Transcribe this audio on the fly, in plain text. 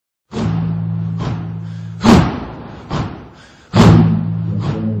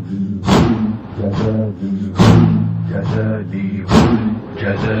الجلال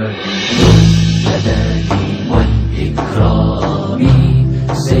والإكرام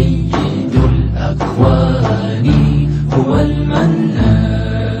سيد الأكوان هو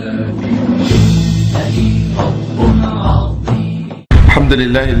المنان لله رب عظيم. الحمد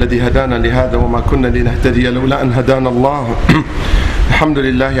لله الذي هدانا لهذا وما كنا لنهتدي لولا أن هدانا الله. الحمد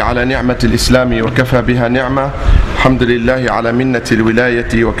لله على نعمة الإسلام وكفى بها نعمة. الحمد لله على منة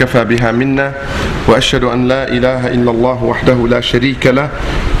الولاية وكفى بها منة. وأشهد أن لا إله إلا الله وحده لا شريك له.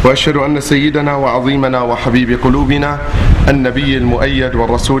 وأشهد أن سيدنا وعظيمنا وحبيب قلوبنا النبي المؤيد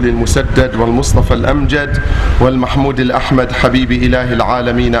والرسول المسدد والمصطفى الأمجد والمحمود الأحمد حبيب إله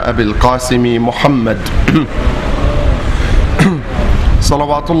العالمين أبي القاسم محمد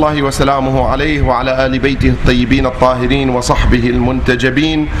صلوات الله وسلامه عليه وعلى آل بيته الطيبين الطاهرين وصحبه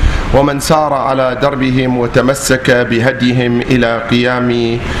المنتجبين ومن سار على دربهم وتمسك بهديهم إلى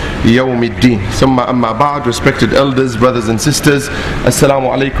قيام يوم الدين. ثم أما بعد, respected elders, brothers and sisters, Assalamu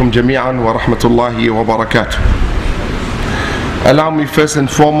alaikum jami'an wa rahmatullahi wa barakatuh. Allow me first and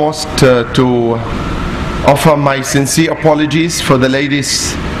foremost to offer my sincere apologies for the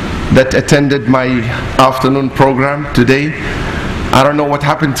ladies that attended my afternoon program today. I don't know what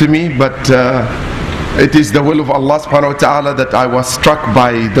happened to me, but it is the will of Allah subhanahu wa ta'ala that I was struck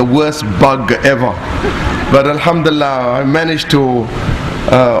by the worst bug ever. But alhamdulillah, I managed to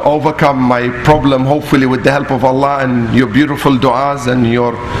overcome my problem, hopefully with the help of Allah and your beautiful du'as and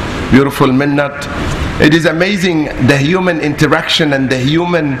your beautiful minnat. It is amazing the human interaction and the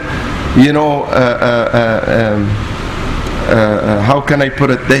human, how can I put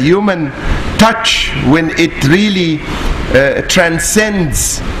it, the human touch when it really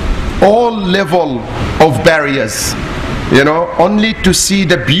transcends all level of barriers, only to see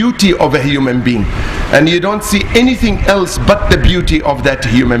the beauty of a human being, and you don't see anything else but the beauty of that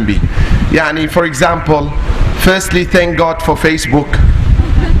human being. For example, firstly, thank God for Facebook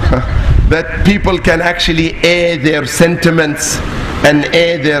that people can actually air their sentiments and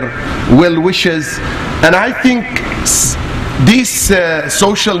air their well wishes, and I think this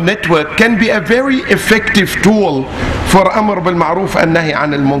social network can be a very effective tool for Amr bil Ma'ruf and Nahi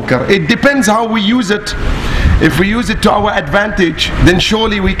Anil Munkar. It depends how we use it. If we use it to our advantage, then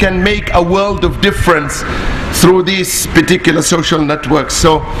surely we can make a world of difference through these particular social networks.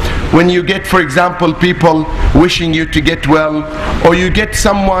 So when you get, for example, people wishing you to get well, or you get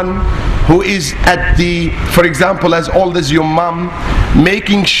someone who is at the, for example, as old as your mom,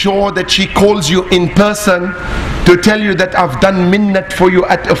 making sure that she calls you in person to tell you that I've done minnat for you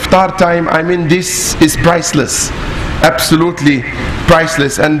at iftar time, I mean, this is priceless. Absolutely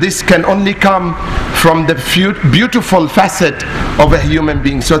priceless, and this can only come from the beautiful facet of a human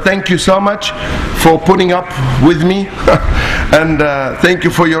being. So thank you so much for putting up with me and thank you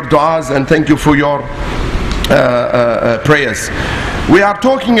for your du'as and thank you for your prayers. We are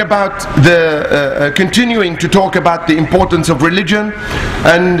talking about continuing to talk about the importance of religion,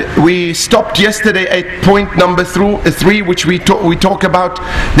 and we stopped yesterday at point number 3, which we talk about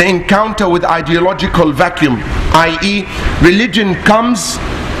the encounter with ideological vacuum, i.e. religion comes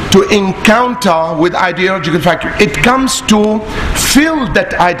to encounter with ideological vacuum. It comes to fill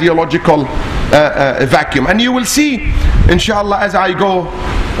that ideological vacuum, and you will see, inshallah, as I go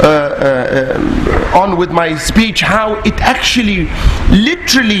on with my speech, how it actually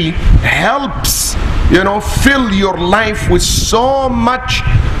literally helps fill your life with so much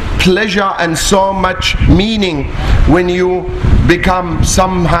pleasure and so much meaning when you become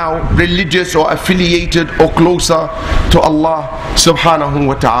somehow religious or affiliated or closer to Allah subhanahu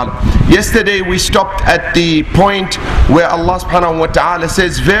wa ta'ala. Yesterday we stopped at the point where Allah subhanahu wa ta'ala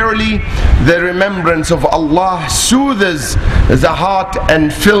says, verily the remembrance of Allah soothes the heart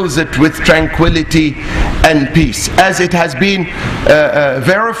and fills it with tranquility and peace, as it has been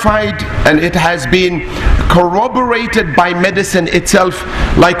verified and it has been corroborated by medicine itself.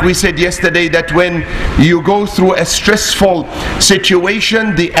 Like we said yesterday, that when you go through a stressful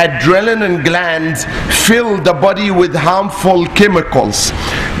situation, the adrenaline glands fill the body with harmful chemicals.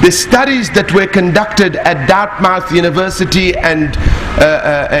 The studies that were conducted at Dartmouth University and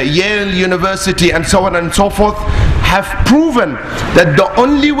Yale University and so on and so forth have proven that the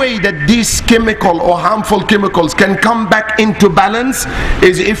only way that these chemical or harmful chemicals can come back into balance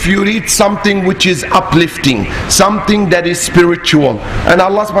is if you read something which is uplifting, something that is spiritual. And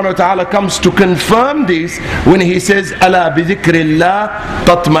Allah subhanahu wa ta'ala comes to confirm this when He says, Ala bi dhikrillah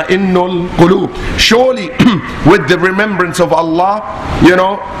tatma'innul qulub. Surely with the remembrance of Allah,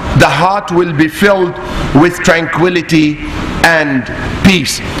 the heart will be filled with tranquility and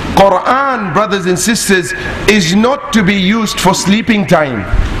peace. Quran, brothers and sisters, is not to be used for sleeping time.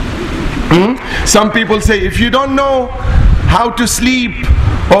 Some people say, if you don't know how to sleep,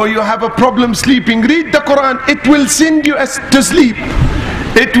 or you have a problem sleeping, read the Quran. It will send you to sleep.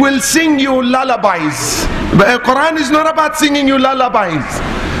 It will sing you lullabies. But Quran is not about singing you lullabies.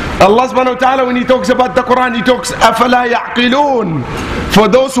 Allah subhanahu wa ta'ala, when He talks about the Quran, He talks أَفَلَا يَعْقِلُونَ, for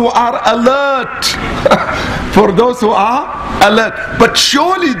those who are alert. For those who are alert. But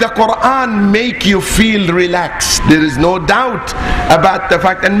surely the Quran make you feel relaxed. There is no doubt about the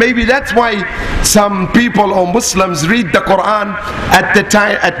fact. And maybe that's why some people or Muslims read the Quran at the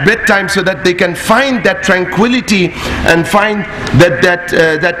time, at bedtime, so that they can find that tranquility and find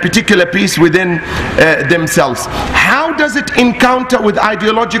that particular peace within themselves. How does it encounter with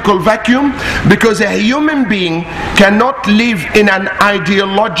ideological vacuum? Because a human being cannot live in an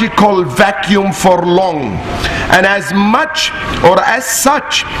ideological vacuum for long, and as much or as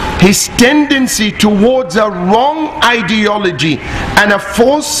such, his tendency towards a wrong ideology and a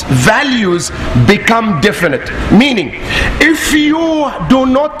false values become definite. Meaning, if you do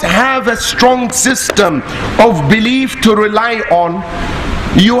not have a strong system of belief to rely on,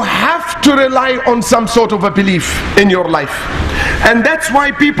 you have to rely on some sort of a belief in your life. And that's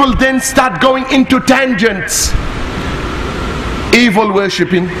why people then start going into tangents. Evil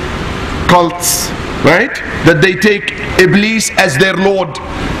worshipping, cults, right? That they take Iblis as their Lord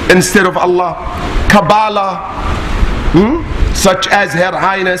instead of Allah. Kabbalah, such as Her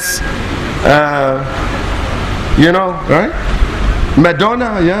Highness, you know, right?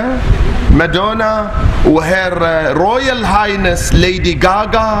 Madonna, yeah? Madonna, Her Royal Highness Lady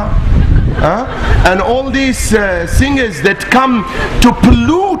Gaga, and all these singers that come to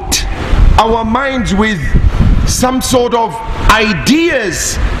pollute our minds with some sort of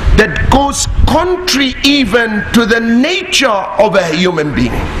ideas that goes contrary even to the nature of a human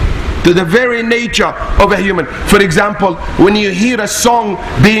being, to the very nature of a human. For example, when you hear a song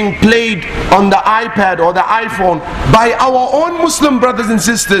being played on the iPad or the iPhone by our own Muslim brothers and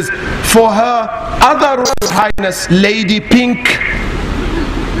sisters for Her Other Royal Highness Lady Pink,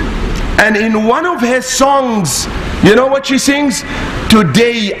 and in one of her songs, you know what she sings?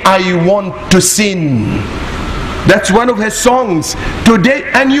 Today I want to sin. That's one of her songs. Today,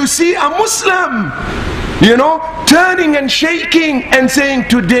 and you see a Muslim, you know, turning and shaking and saying,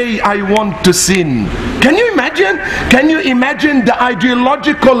 today I want to sin. Can you imagine? Can you imagine the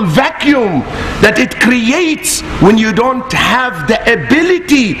ideological vacuum that it creates when you don't have the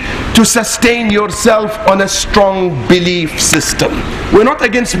ability to sustain yourself on a strong belief system? We're not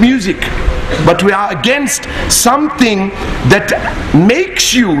against music, but we are against something that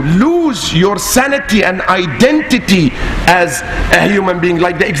makes you lose your sanity and identity as a human being.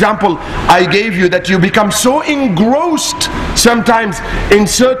 Like the example I gave you, that you become so engrossed sometimes in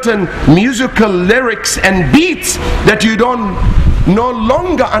certain musical lyrics and beats that you don't no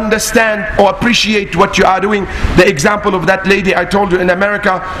longer understand or appreciate what you are doing. The example of that lady I told you in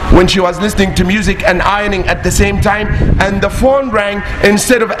America, when she was listening to music and ironing at the same time, and the phone rang.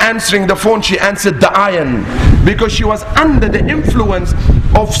 Instead of answering the phone, she answered the iron, because she was under the influence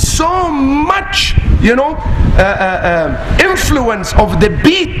of so much, you know, influence of the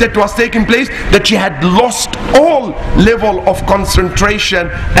beat that was taking place, that she had lost all level of concentration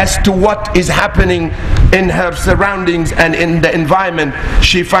as to what is happening in her surroundings and in the environment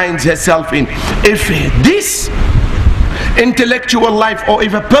she finds herself in. If this intellectual life, or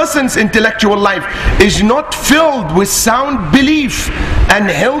if a person's intellectual life is not filled with sound belief and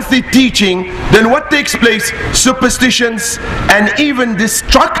healthy teaching, then what takes place? Superstitions and even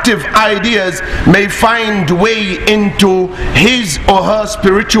destructive ideas may find way into his or her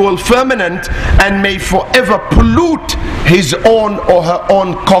spiritual firmament and may forever pollute his own or her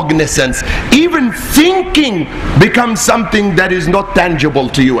own cognizance. Even thinking becomes something that is not tangible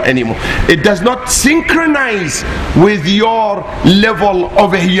to you anymore. It does not synchronize with your level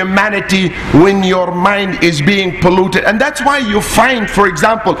of humanity when your mind is being polluted. And that's why you find, for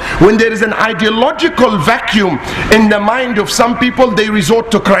example, when there is an ideological vacuum in the mind of some people, they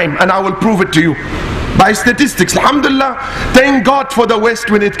resort to crime. And I will prove it to you by statistics. Alhamdulillah, thank God for the West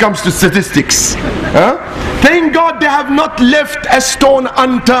when it comes to statistics. Thank God they have not left a stone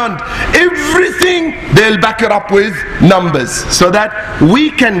unturned. Everything they'll back it up with numbers, so that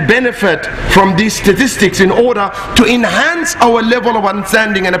we can benefit from these statistics in order to enhance our level of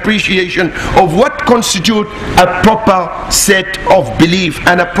understanding and appreciation of what constitutes a proper set of belief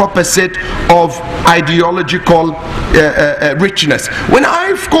and a proper set of ideological richness. When I,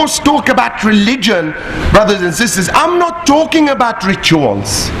 of course, talk about religion, brothers and sisters, I'm not talking about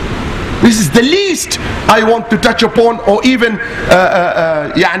rituals. This is the least I want to touch upon, or even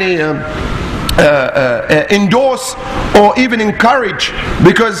endorse or even encourage,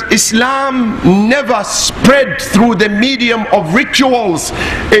 because Islam never spread through the medium of rituals.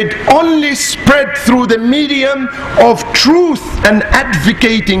 It only spread through the medium of truth and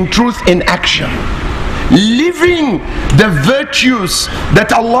advocating truth in action, living the virtues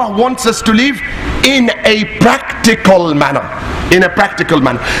that Allah wants us to live in a practical manner. In a practical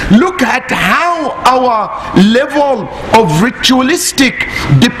manner. Look at how our level of ritualistic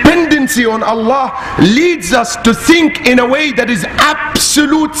dependency on Allah leads us to think in a way that is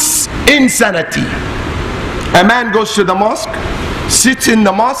absolute insanity. A man goes to the mosque, sits in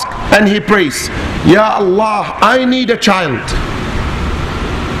the mosque, and he prays, Ya Allah, I need a child.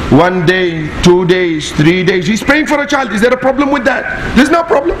 1 day, 2 days, 3 days, he's praying for a child. Is there a problem with that? There's no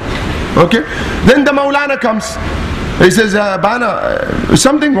problem. Okay. Then the Maulana comes. He says, Bana,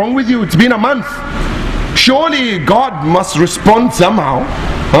 something wrong with you? It's been a month. Surely God must respond somehow.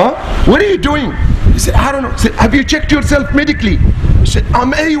 Huh? What are you doing? He said, I don't know. He said, have you checked yourself medically? He said,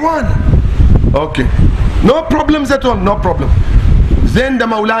 I'm A1. Okay. No problems at all. No problem. Then the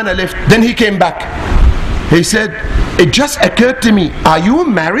Maulana left. Then he came back. He said, it just occurred to me, are you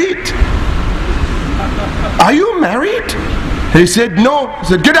married? Are you married? He said, no. He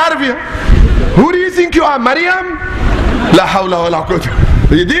said, get out of here. Who do you think you are, Maryam? La hawla wa la quwwata.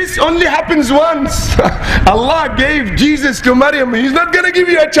 This only happens once. Allah gave Jesus to Maryam. He's not going to give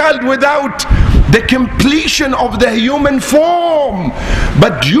you a child without the completion of the human form.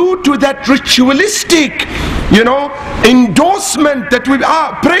 But due to that ritualistic, endorsement that we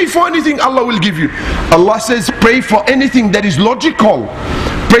pray for anything, Allah will give you. Allah says, pray for anything that is logical.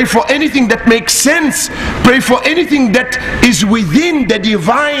 Pray for anything that makes sense. Pray for anything that is within the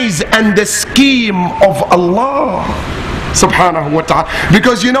device and the scheme of Allah subhanahu wa ta'ala.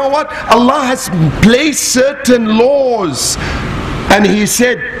 Because you know what? Allah has placed certain laws. And he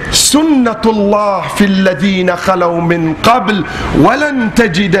said, Sunnatullah fil ladina khalaw min qabl walan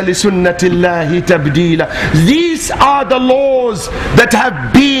tajida li sunnatillahi tabdila. These are the laws that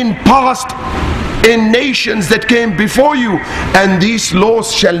have been passed in nations that came before you, and these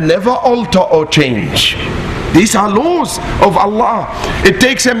laws shall never alter or change. These are laws of Allah. It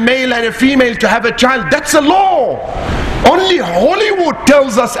takes a male and a female to have a child. That's a law. Only Hollywood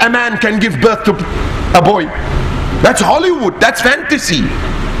tells us a man can give birth to a boy. That's Hollywood. That's fantasy.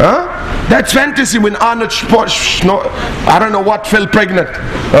 Huh? That's fantasy. When Arnold I don't know what, fell pregnant.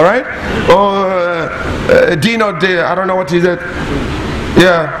 All right? Or Dino, I don't know what he said.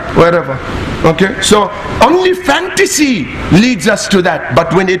 Yeah, whatever. Okay, so only fantasy leads us to that.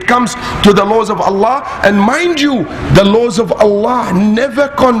 But when it comes to the laws of Allah, and mind you, the laws of Allah never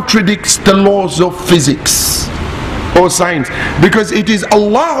contradicts the laws of physics or science, because it is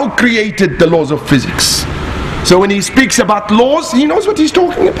Allah who created the laws of physics. So when he speaks about laws, he knows what he's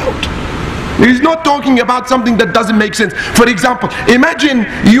talking about. He's not talking about something that doesn't make sense. For example, imagine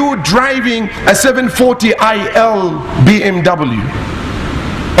you driving a 740iL BMW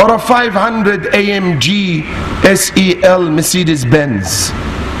or a 500 AMG SEL Mercedes Benz,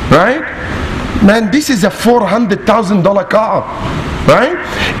 right? Man, this is a $400,000 car, right?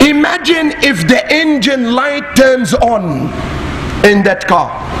 Imagine if the engine light turns on in that car.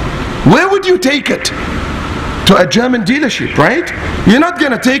 Where would you take it? To a German dealership, right? You're not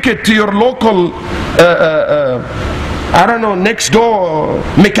gonna take it to your local I don't know, next door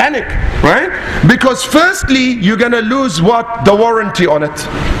mechanic, right? Because firstly, you're gonna lose what? The warranty on it.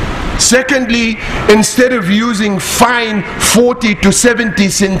 Secondly, instead of using fine 40 to 70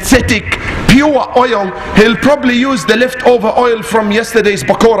 synthetic pure oil, he'll probably use the leftover oil from yesterday's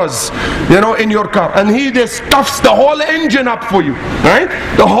pakoras, in your car, and he just stuffs the whole engine up for you, right?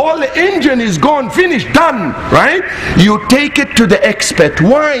 The whole engine is gone, finished, done, right? You take it to the expert.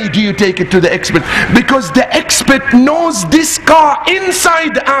 Why do you take it to the expert? Because the expert knows this car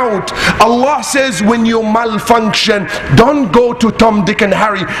inside out. Allah says, when you malfunction, don't go to Tom, Dick and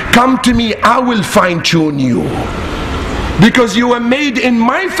Harry. Come to me, I will fine-tune you, because you were made in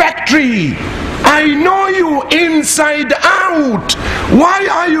my factory. I know you inside out. Why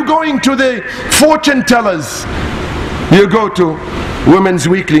are you going to the fortune tellers? You go to Women's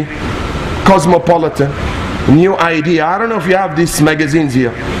Weekly, Cosmopolitan, New Idea. I don't know if you have these magazines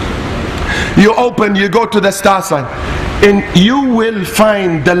here. You open, you go to the star sign, and you will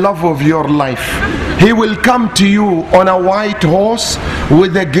find the love of your life. he will come to you on a white horse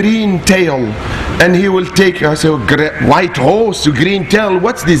with a green tail, and he will take, I say, white horse, green tail,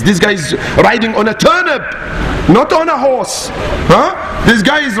 what's this? This guy is riding on a turnip, not on a horse. This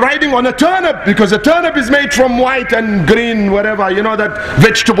guy is riding on a turnip, because a turnip is made from white and green, whatever, you know, that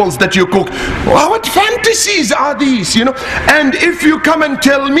vegetables that you cook. What fantasies are these, you know? And if you come and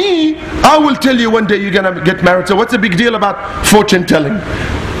tell me, I will tell you one day you're gonna get married. So what's the big deal about fortune telling?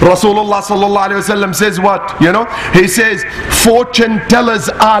 Rasulullah sallallahu alaihi wasallam says what? You know, he says fortune tellers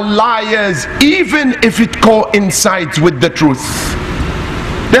are liars even if it coincides with the truth.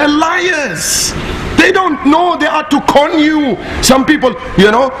 They're liars. They don't know, they are to con you. Some people,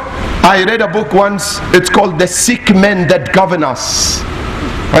 you know, I read a book once, it's called The Sick Men That Govern Us.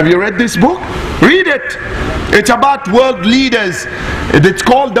 Have you read this book? Read it. It's about world leaders. It's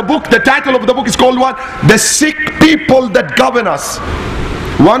called, the book, the title of the book is called what? The Sick People That Govern Us.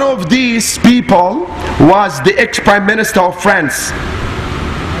 One of these people was the ex-Prime Minister of France,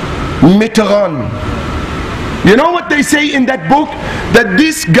 Mitterrand. You know what they say in that book? That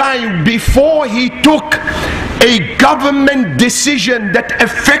this guy, before he took a government decision that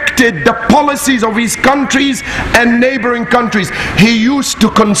affected the policies of his countries and neighboring countries, he used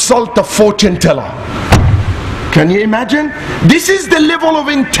to consult a fortune teller. Can you imagine? This is the level of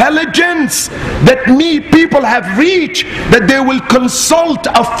intelligence that people have reached, that they will consult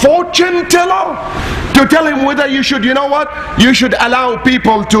a fortune teller to tell him whether you should, you know what, you should allow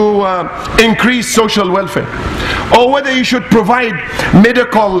people to increase social welfare, or whether you should provide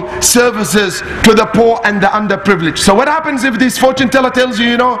medical services to the poor and the underprivileged. So what happens if this fortune teller tells you,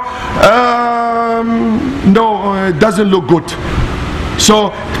 you know, no, it doesn't look good.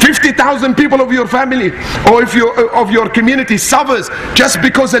 So 50,000 people of your family or if of your community suffers just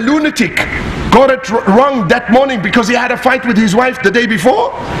because a lunatic got it wrong that morning because he had a fight with his wife the day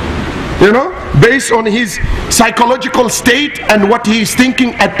before, you know, based on his psychological state and what he is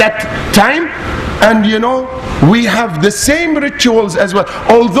thinking at that time. And you know, we have the same rituals as well,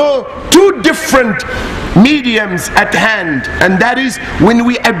 although two different mediums at hand, and that is when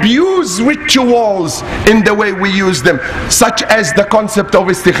we abuse rituals in the way we use them, such as the concept of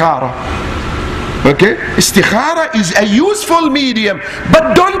istikhara. Okay, istikhara is a useful medium,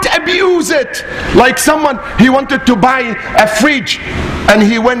 but don't abuse it. Like someone, he wanted to buy a fridge and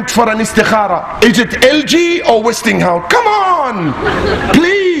he went for an istikhara. Is it LG or Westinghouse? Come on,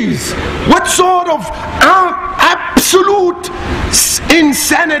 please. What sort of absolute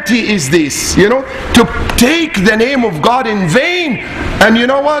insanity is this? You know, to take the name of God in vain. And you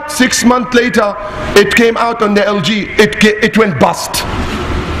know what? 6 months later, it came out on the LG. It went bust.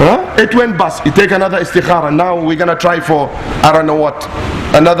 It went bust. You take another istikhara. Now we're gonna try for, I don't know what,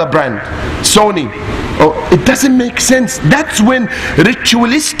 another brand, Sony. Oh, it doesn't make sense. That's when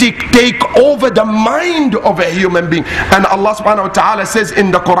ritualistic take over the mind of a human being. And Allah subhanahu wa ta'ala says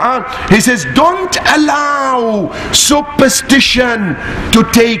in the Quran, He says, don't allow superstition to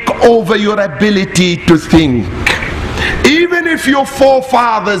take over your ability to think, even if your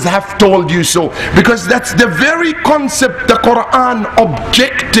forefathers have told you so, because that's the very concept the Quran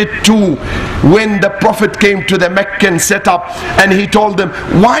objected to when the Prophet came to the Meccan setup and he told them,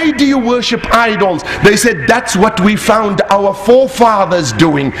 why do you worship idols? They said, that's what we found our forefathers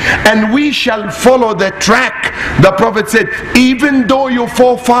doing and we shall follow the track. The Prophet said, even though your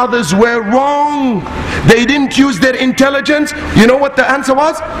forefathers were wrong, they didn't use their intelligence. You know what the answer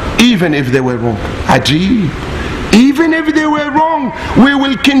was? Even if they were wrong. Ajib. Even if they were wrong, we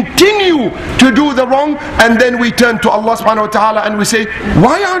will continue to do the wrong, and then we turn to Allah subhanahu wa ta'ala and we say,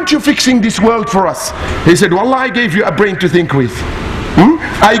 why aren't you fixing this world for us? He said, Wallah, I gave you a brain to think with.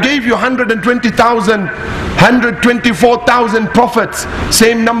 I gave you 124,000 prophets,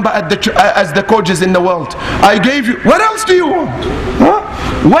 same number as the coaches in the world. I gave you, what else do you want?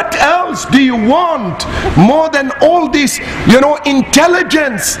 What else do you want more than all this, you know,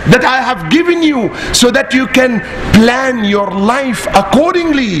 intelligence that I have given you so that you can plan your life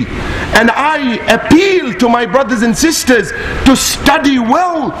accordingly? And I appeal to my brothers and sisters to study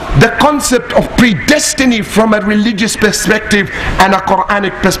well the concept of predestiny from a religious perspective and a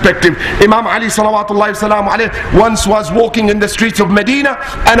Quranic perspective. Imam Ali salawatullahi salamu alayhi once was walking in the streets of Medina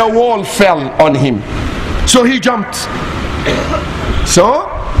and a wall fell on him. So he jumped.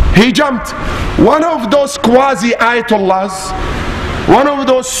 One of those quasi-ayatollahs, one of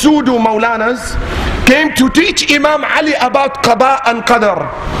those pseudo-maulanas came to teach Imam Ali about qada and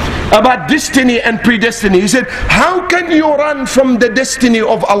qadar, about destiny and predestiny. He said, how can you run from the destiny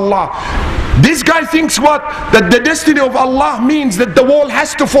of Allah? This guy thinks what? That the destiny of Allah means that the wall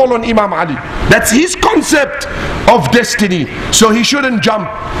has to fall on Imam Ali. That's his concept. of destiny, so he shouldn't jump.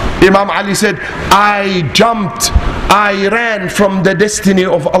 Imam Ali said, I jumped, I ran from the destiny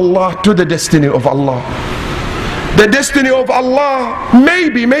of Allah to the destiny of Allah. The destiny of Allah,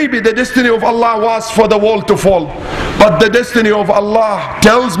 maybe the destiny of Allah was for the wall to fall, but the destiny of Allah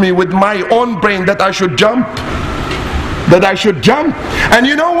tells me with my own brain that I should jump. That I should jump. And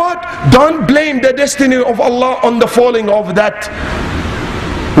you know what? Don't blame the destiny of Allah on the falling of that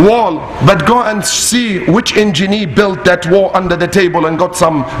wall, but go and see which engineer built that wall under the table and got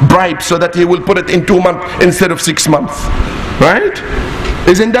some bribe so that he will put it in 2 months instead of 6 months. Right?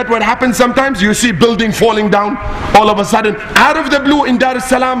 Isn't that what happens sometimes? You see building falling down all of a sudden out of the blue in Dar es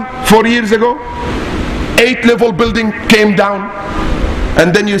Salaam 4 years ago. 8-level building came down,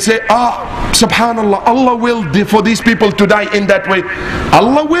 and then you say, subhanallah, Allah willed for these people to die in that way.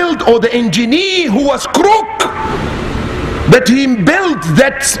 Allah willed, or the engineer who was crook, that he built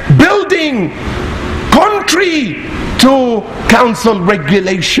that building contrary to council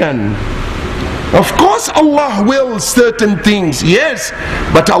regulation. Of course Allah wills certain things, yes,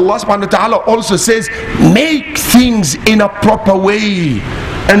 but Allah subhanahu wa ta'ala also says, make things in a proper way,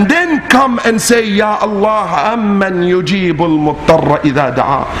 and then come and say, Ya Allah, amman yujibul muttarra idha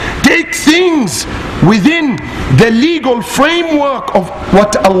da'a. Take things within the legal framework of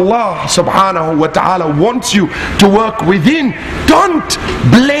what Allah subhanahu wa ta'ala wants you to work within. Don't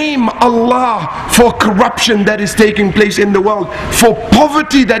blame Allah for corruption that is taking place in the world, for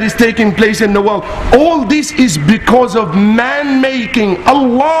poverty that is taking place in the world. All this is because of man-making.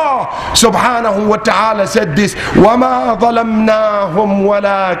 Allah subhanahu wa ta'ala said this, وَمَا ظَلَمْنَاهُمْ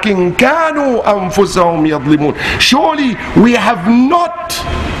وَلَكِنْ كَانُوا أَنفُسَهُمْ يَظْلِمُونَ. Surely we have not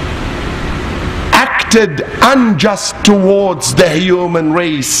acted unjust towards the human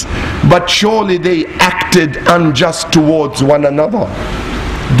race, but surely they acted unjust towards one another.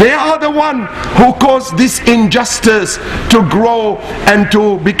 They are the one who caused this injustice to grow and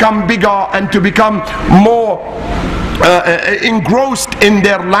to become bigger and to become more engrossed in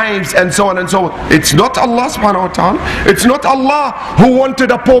their lives, and so on and so on. It's not Allah subhanahu wa ta'ala. It's not Allah who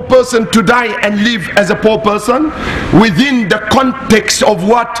wanted a poor person to die and live as a poor person within the context of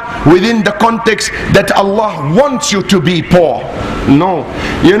what? Within the context that Allah wants you to be poor. No.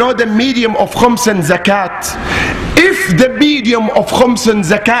 You know the medium of khums and zakat. If the medium of khums and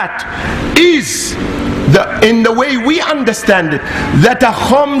zakat is in the way we understand it, that a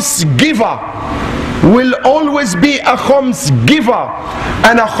khums giver will always be a khums giver,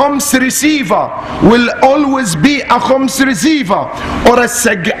 and a khums receiver will always be a khums receiver, or a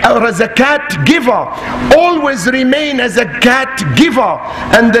zakat giver always remain as a zakat giver,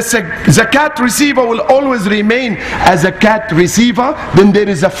 and the zakat receiver will always remain as a zakat receiver, then there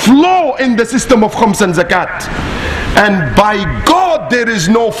is a flaw in the system of khums and zakat. And by God, there is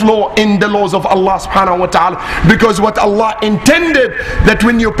no flaw in the laws of Allah subhanahu wa ta'ala, because what Allah intended, that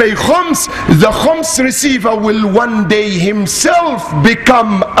when you pay khums, the khums receiver will one day himself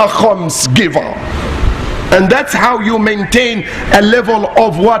become a khums giver. And that's how you maintain a level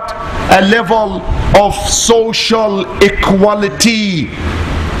of what? A level of social equality.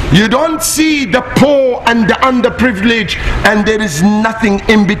 You don't see the poor and the underprivileged, and there is nothing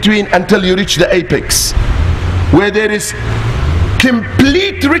in between until you reach the apex, where there is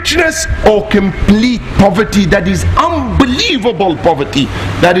complete richness or complete poverty that is unbelievable poverty,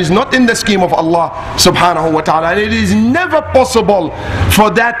 that is not in the scheme of Allah subhanahu wa ta'ala. And it is never possible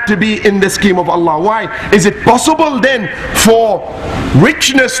for that to be in the scheme of Allah. Why? Is it possible then for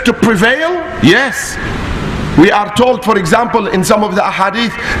richness to prevail? Yes. We are told, for example, in some of the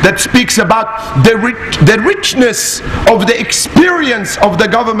ahadith that speaks about the richness of the experience of the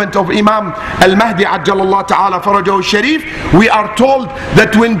government of Imam al-Mahdi ajjalallahu ta'ala farajahu sharif, we are told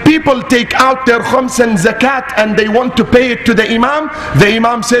that when people take out their khums and zakat and they want to pay it to the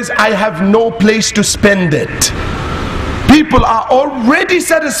Imam says, I have no place to spend it. People are already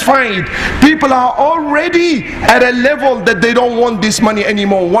satisfied. People are already at a level that they don't want this money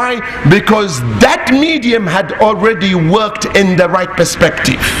anymore. Why? Because that medium had already worked in the right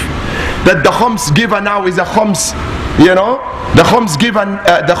perspective. That the khums giver now is a khums, you know, the khums giver,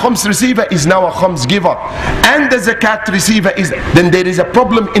 the khums receiver is now a khums giver, and the zakat receiver is, then there is a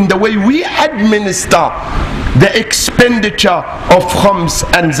problem in the way we administer the expenditure of khums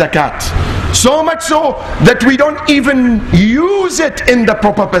and zakat. So much so that we don't even use it in the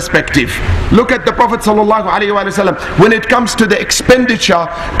proper perspective. Look at the Prophet ﷺ when it comes to the expenditure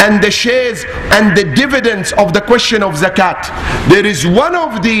and the shares and the dividends of the question of zakat. There is one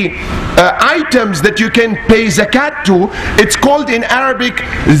of the items that you can pay zakat to. It's called in Arabic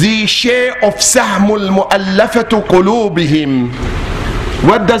the share of sahmul mu'allafatu qulubihim.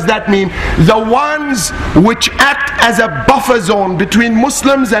 What does that mean? The ones which act as a buffer zone between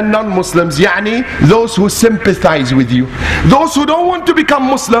Muslims and non-Muslims, yani those who sympathize with you, those who don't want to become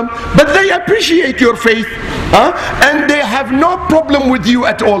Muslim but they appreciate your faith, and they have no problem with you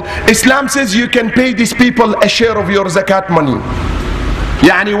at all. Islam says you can pay these people a share of your zakat money.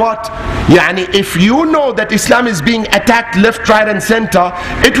 Yani what? Yani if you know that Islam is being attacked left, right and center,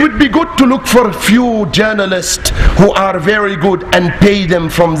 it would be good to look for a few journalists who are very good and pay them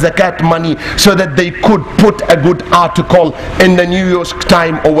from zakat money so that they could put a good article in the New York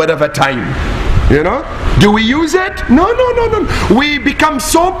Times or whatever time. You know? Do we use it? No. We become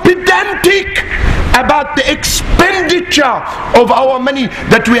so pedantic about the expenditure of our money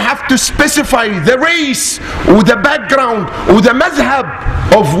that we have to specify the race or the background or the madhab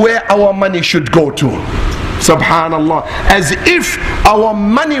of where our money should go to. Subhanallah. As if our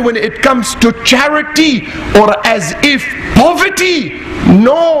money, when it comes to charity, or as if poverty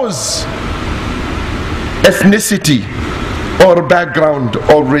knows ethnicity or background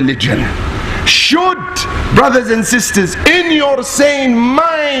or religion. Should, brothers and sisters, in your sane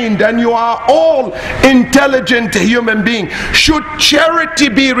mind, and you are all intelligent human beings, should charity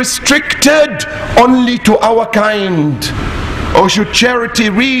be restricted only to our kind? Or should charity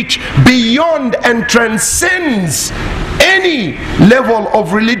reach beyond and transcends any level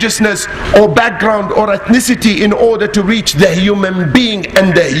of religiousness or background or ethnicity in order to reach the human being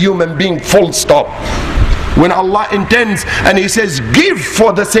and the human being, full stop? When Allah intends and He says give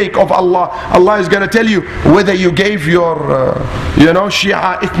for the sake of Allah, Allah is going to tell you whether you gave your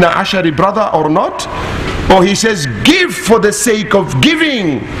Shia Itna Ashari brother or not. Or He says give for the sake of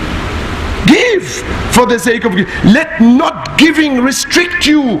giving. Give for the sake of giving. Let not giving restrict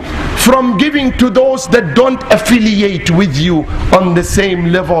you from giving to those that don't affiliate with you on the same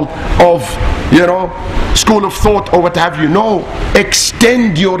level of school of thought or what have you. No,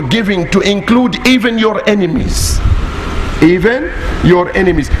 extend your giving to include even your enemies. Even your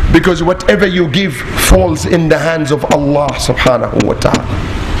enemies, because whatever you give falls in the hands of Allah subhanahu wa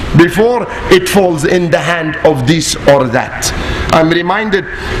ta'ala before it falls in the hand of this or that. I'm reminded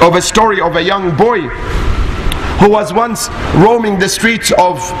of a story of a young boy who was once roaming the streets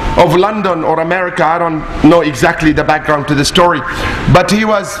of London or America. I don't know exactly the background to the story, but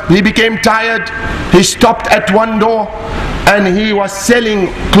he became tired. He stopped at one door and he was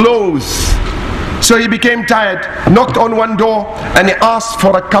selling clothes. So he became tired, knocked on one door and he asked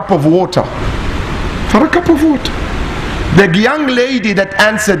for a cup of water. For a cup of water. The young lady that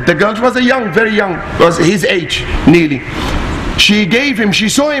answered, the girl, she was very young, was his age nearly. She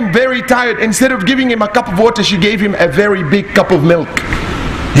saw him very tired. Instead of giving him a cup of water, she gave him a very big cup of milk.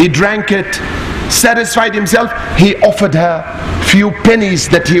 He drank it, satisfied himself. He offered her few pennies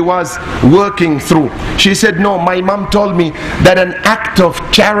that he was working through. She said, no, my mom told me that an act of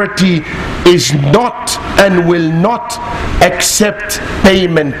charity is not and will not accept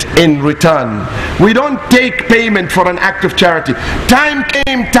payment in return. We don't take payment for an act of charity. Time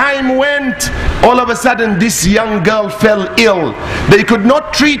came, time went. All of a sudden this young girl fell ill. They could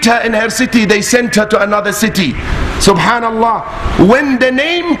not treat her in her city. They sent her to another city. Subhanallah. When the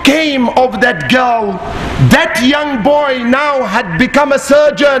name came of that girl, that young boy now had become a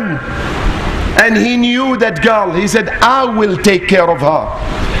surgeon, and he knew that girl. He said, I will take care of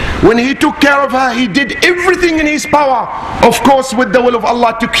her. When he took care of her, he did everything in his power, of course with the will of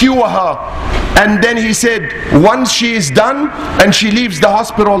Allah, to cure her. And then he said, once she is done and she leaves the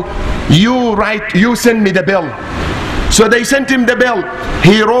hospital, you send me the bill. So they sent him the bill.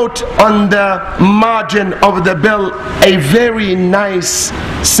 He wrote on the margin of the bill a very nice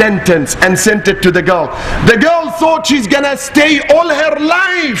sentence and sent it to the girl. The girl thought she's gonna stay all her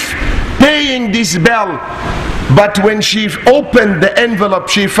life paying this bill. But when she opened the envelope,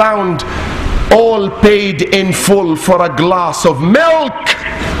 she found all paid in full for a glass of milk.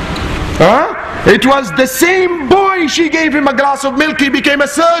 It was the same boy. She gave him a glass of milk. He became a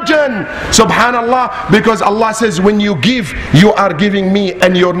surgeon. Subhanallah. Because Allah says, when you give, you are giving me,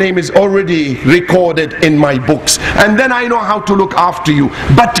 and your name is already recorded in my books. And then I know how to look after you.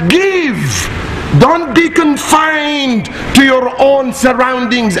 But give. Don't be confined to your own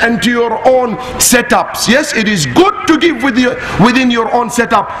surroundings and to your own setups. Yes, it is good to give within your own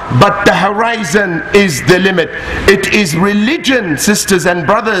setup, but the horizon is the limit. It is religion, sisters and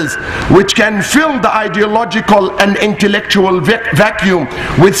brothers, which can fill the ideological and intellectual vacuum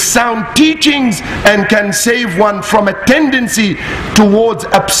with sound teachings and can save one from a tendency towards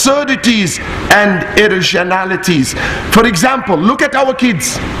absurdities and irrationalities. For example, look at our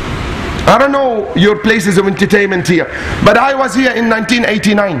kids. I don't know your places of entertainment here, but I was here in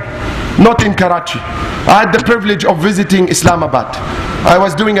 1989. not in Karachi. I had the privilege of visiting Islamabad. I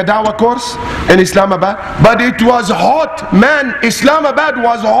was doing a dawah course in Islamabad, but it was hot. Man, Islamabad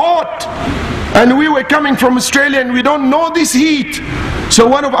was hot. And we were coming from Australia and we don't know this heat. So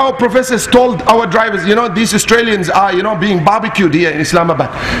one of our professors told our drivers, you know, these Australians are, you know, being barbecued here in Islamabad.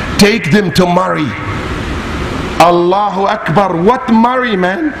 Take them to Murray. Allahu Akbar, what Murray,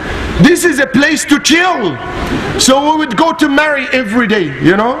 man? This is a place to chill. So we would go to Murray every day,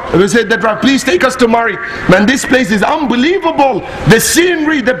 you know. We said, the driver, please take us to Murray. Man, this place is unbelievable. The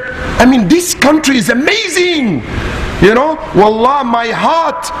scenery, I mean, this country is amazing. You know, wallah, my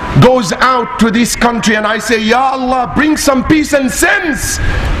heart goes out to this country and I say, Ya Allah, bring some peace and sense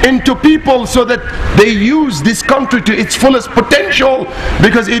into people so that they use this country to its fullest potential,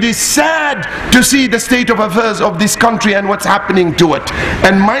 because it is sad to see the state of affairs of this country and what's happening to it.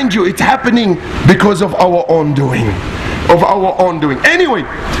 And mind you, it's happening because of our own doing. Anyway,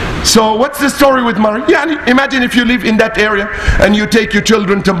 so what's the story with Murray? Yeah, imagine if you live in that area and you take your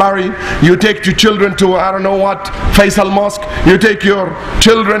children to Murray, you take your children to, I don't know what, Faisal Mosque, you take your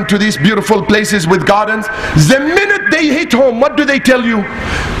children to these beautiful places with gardens. The minute they hit home, what do they tell you?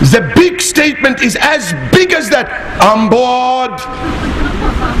 The big statement is as big as that: I'm bored.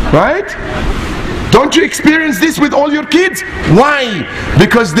 Right? Don't you experience this with all your kids? Why?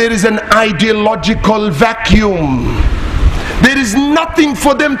 Because there is an ideological vacuum. There is nothing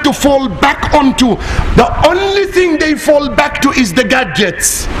for them to fall back onto. The only thing they fall back to is the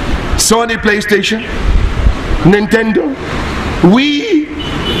gadgets. Sony PlayStation, Nintendo, Wii,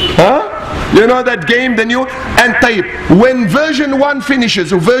 you know that game, the new, and type. When version 1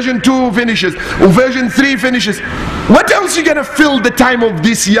 finishes, or version 2 finishes, or version 3 finishes, what else are you gonna fill the time of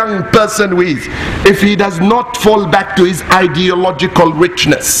this young person with if he does not fall back to his ideological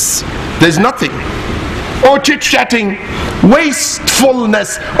richness? There's nothing. Or chit-chatting,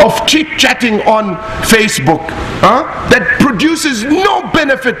 wastefulness of chit-chatting on Facebook, that produces no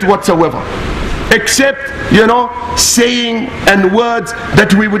benefit whatsoever, except, you know, saying and words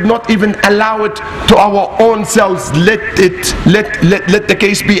that we would not even allow it to our own selves. Let the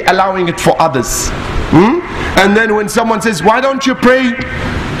case be allowing it for others. And then when someone says, why don't you pray?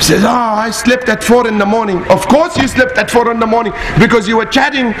 He says, I slept at 4 in the morning. Of course you slept at 4 in the morning, because you were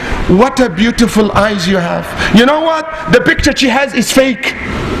chatting. What a beautiful eyes you have. You know what? The picture she has is fake.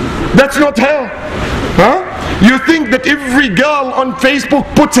 That's not her. You think that every girl on Facebook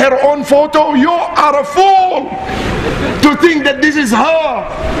puts her own photo? You are a fool to think that this is her.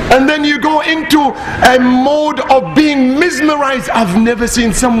 And then you go into a mode of being mesmerized. I've never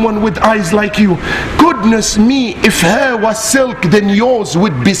seen someone with eyes like you. Goodness me, if her was silk, then yours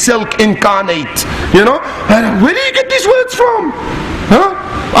would be silk incarnate. You know? Where do you get these words from?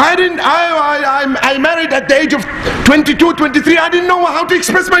 I married at the age of 22, 23. I didn't know how to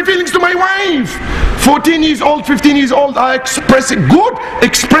express my feelings to my wife. 14 years old, 15 years old, I express it. Good,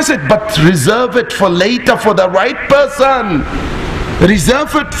 express it, but reserve it for later, for the right person.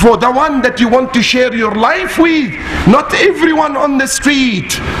 Reserve it for the one that you want to share your life with, not everyone on the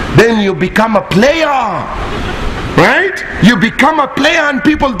street. Then you become a player. Right? You become a player and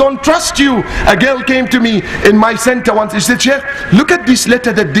people don't trust you. A girl came to me in my center once. She said, Sheikh, look at this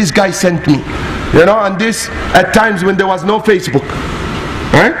letter that this guy sent me. You know, and this at times when there was no Facebook.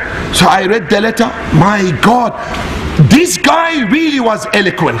 Right? So I read the letter. My God, this guy really was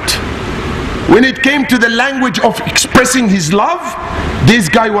eloquent. When it came to the language of expressing his love, this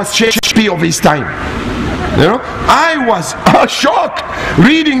guy was Shakespeare of his time. You know, I was shocked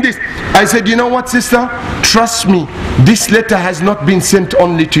reading this. I said, you know what, sister? Trust me, this letter has not been sent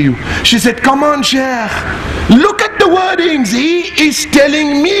only to you. She said, come on, Sheikh, look at the wordings. He is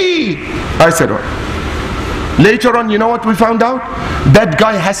telling me. I said, what? Later on, you know what we found out? That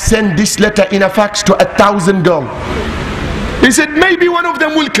guy has sent this letter in a fax to 1,000 girls. He said, maybe one of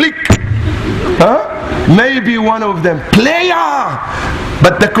them will click. Maybe one of them. Player!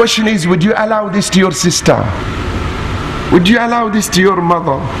 But the question is, would you allow this to your sister? Would you allow this to your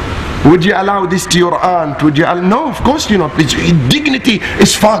mother? Would you allow this to your aunt? Would you no, of course you not. Dignity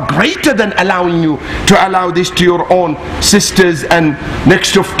is far greater than allowing you to allow this to your own sisters and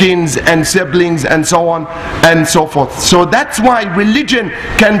next of kins and siblings and so on and so forth. So that's why religion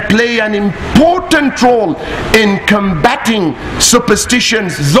can play an important role in combating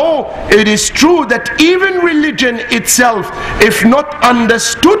superstitions, though it is true that even religion itself, if not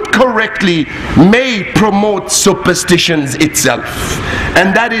understood correctly, may promote superstitions itself.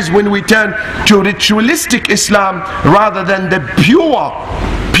 And that is when we turn to ritualistic Islam rather than the pure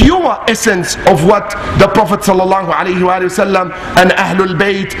pure essence of what the Prophet ﷺ and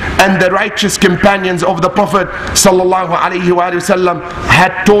Ahlelbayt and the righteous companions of the Prophet ﷺ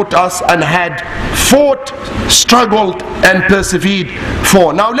had taught us and had fought, struggled and persevered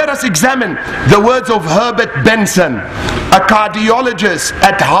for. Now let us examine the words of Herbert Benson, a cardiologist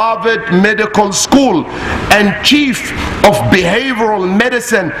at Harvard Medical School and chief of behavioral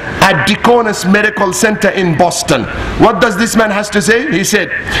medicine at Discourse Medical Center in Boston. What does this man has to say? He said,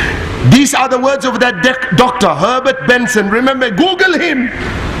 these are the words of that doctor, Herbert Benson. Remember, Google him.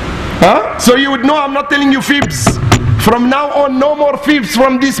 So you would know I'm not telling you fibs. From now on, no more fibs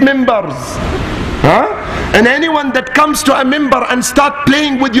from these members. And anyone that comes to a member and start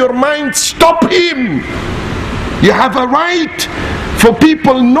playing with your mind, stop him. You have a right for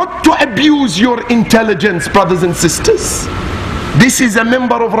people not to abuse your intelligence, brothers and sisters. This is a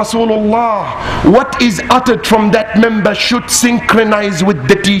member of Rasulullah. What is uttered from that member should synchronize with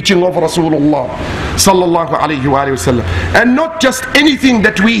the teaching of Rasulullah sallallahu alayhi wa sallam, and not just anything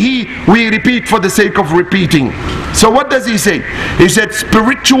that we hear, we repeat for the sake of repeating. So what does he say? He said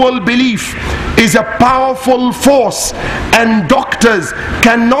spiritual belief is a powerful force and doctors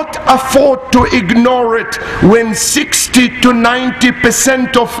cannot afford to ignore it when 60 to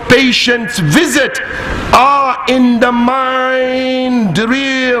 90% of patients visit are in the mind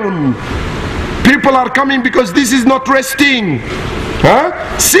realm. People are coming because this is not resting.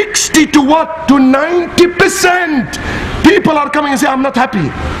 60 to what? To 90%. People are coming and say, I'm not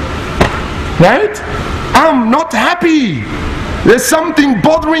happy. Right? I'm not happy. There's something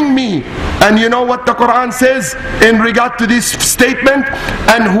bothering me. And you know what the Quran says in regard to this statement?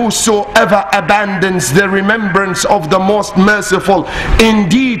 And whosoever abandons the remembrance of the most merciful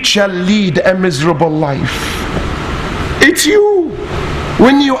indeed shall lead a miserable life. It's you.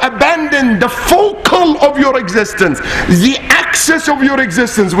 When you abandon the focal of your existence, the axis of your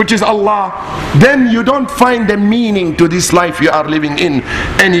existence, which is Allah, then you don't find a meaning to this life you are living in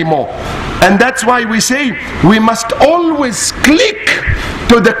anymore. And that's why we say we must always click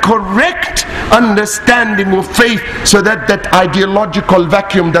to the correct understanding of faith, so that that ideological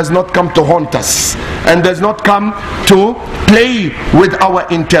vacuum does not come to haunt us and does not come to play with our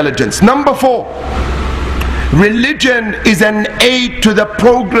intelligence. Number 4, religion is an aid to the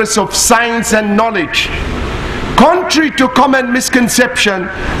progress of science and knowledge. Contrary to common misconception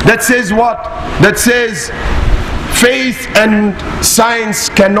that says what? That says faith and science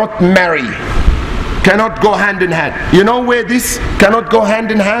cannot marry, cannot go hand in hand. You know where this cannot go hand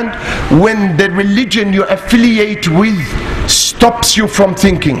in hand? When the religion you affiliate with stops you from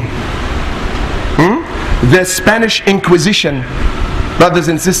thinking. The Spanish Inquisition, brothers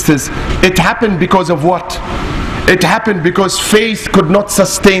and sisters, it happened because of what? It happened because faith could not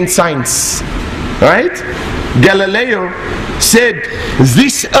sustain science. Right? Galileo said,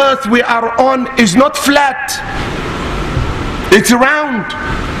 this earth we are on is not flat, it's round.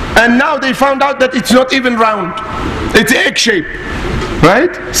 And now they found out that it's not even round, it's egg-shaped.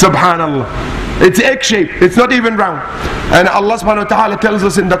 Right? Subhanallah. It's egg-shaped, it's not even round. And Allah subhanahu wa ta'ala tells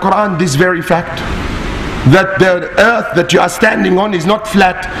us in the Quran this very fact, that the earth that you are standing on is not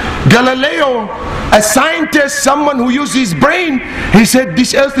flat. Galileo, a scientist, someone who used his brain, he said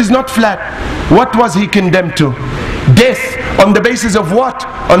this earth is not flat. What was he condemned to? Death. On the basis of what?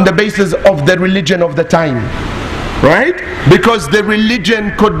 On the basis of the religion of the time. Right? Because the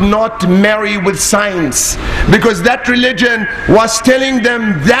religion could not marry with science. Because that religion was telling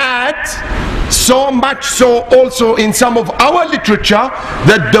them that, so much so also in some of our literature,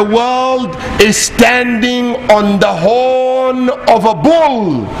 that the world is standing on the horn of a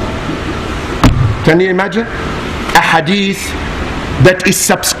bull. Can you imagine? A hadith that is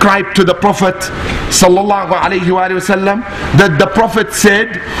subscribed to the Prophet sallallahu alaihi wasallam, that the Prophet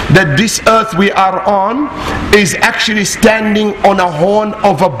said that this earth we are on is actually standing on a horn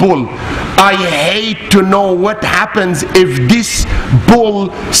of a bull. I hate to know what happens if this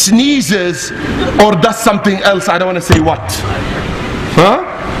bull sneezes or does something else. I don't want to say what.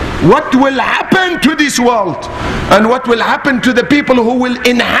 What will happen to this world? And what will happen to the people who will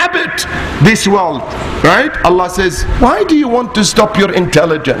inhabit this world? Right? Allah says, why do you want to stop your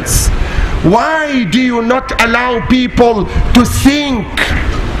intelligence? Why do you not allow people to think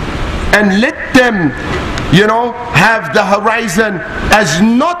and let them have the horizon as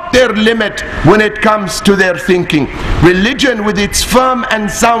not their limit when it comes to their thinking. Religion with its firm and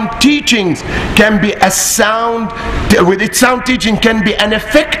sound teachings can be an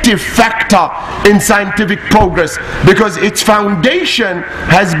effective factor in scientific progress, because its foundation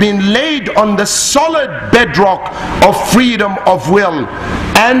has been laid on the solid bedrock of freedom of will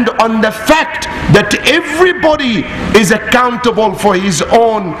and on the fact that everybody is accountable for his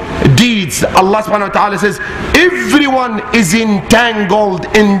own deeds. Allah subhanahu wa ta'ala says everyone is entangled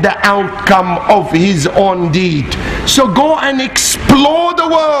in the outcome of his own deed. So go and explore the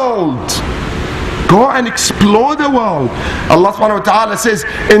world. Go and explore the world. Allah subhanahu wa ta'ala says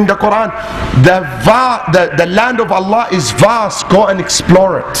in the Quran, the land of Allah is vast. Go and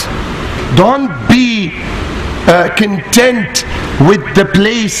explore it. Don't be content with the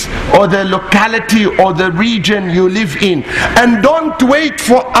place or the locality or the region you live in, and don't wait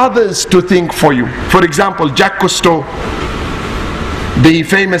for others to think for you. For example, Jacques Cousteau, the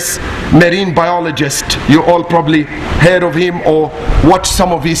famous marine biologist, you all probably heard of him or watched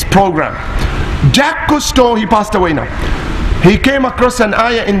some of his program. Jacques Cousteau, he passed away now. He came across an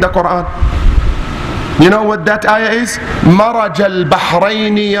ayah in the Quran. You know what that ayah is? مرج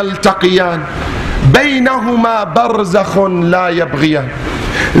البحرين يلتقيان بينهما برزخ لا يبغيان.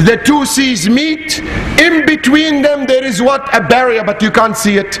 The two seas meet, in between them there is what? A barrier, but you can't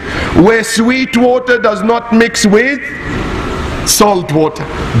see it, where sweet water does not mix with salt water.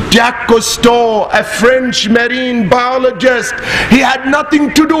 Jacques Cousteau, a French marine biologist, he had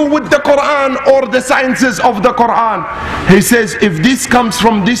nothing to do with the Quran or the sciences of the Quran. He says, if this comes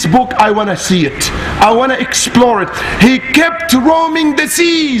from this book, I want to see it, I want to explore it. He kept roaming the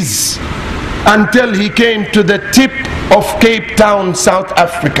seas until he came to the tip of Cape Town, South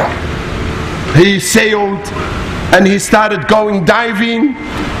Africa. He sailed and he started going diving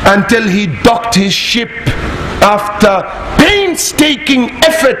until he docked his ship after painstaking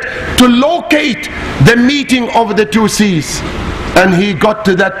effort to locate the meeting of the two seas. And he got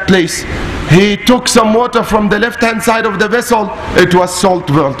to that place. He took some water from the left hand side of the vessel. It was salt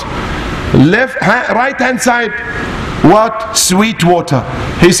world. Right hand side, what? Sweet water.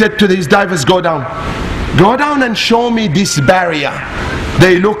 He said to these divers, go down and show me this barrier.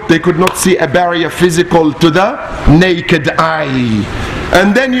 They looked, they could not see a barrier physical to the naked eye.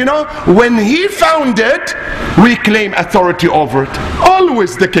 And then, when he found it, we claim authority over it.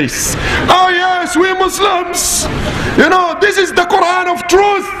 Always the case. Oh yes, we Muslims, this is the Quran of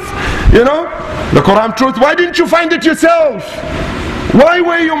truth. The Quran truth. Why didn't you find it yourself? Why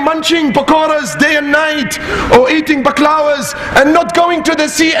were you munching pakoras day and night, or eating baklawas, and not going to the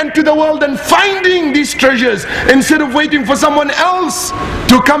sea and to the world and finding these treasures, instead of waiting for someone else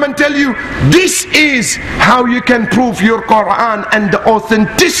to come and tell you this is how you can prove your Quran and the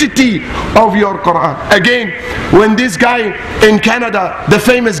authenticity of your Quran? Again, when this guy in Canada, the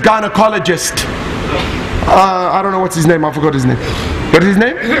famous gynecologist, I don't know what's his name, I forgot his name. What is his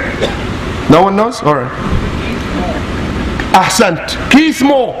name? No one knows? Alright. Ahsant. Keith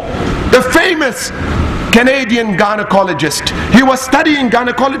Moore, the famous Canadian gynecologist. He was studying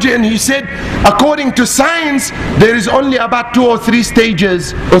gynecology, and he said, according to science, there is only about 2 or 3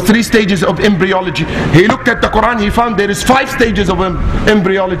 stages of embryology. He looked at the Quran, he found there is 5 stages of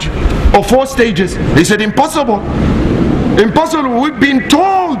embryology, or 4 stages. He said, impossible. Impossible. We've been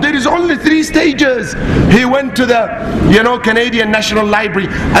told there is only 3 stages. He went to the Canadian National Library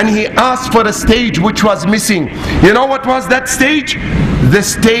and he asked for a stage which was missing. You know what was that stage? The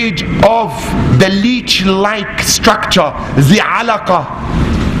stage of the leech-like structure, the alaqa.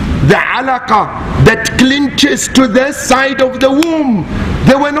 The alaqa that clinches to the side of the womb.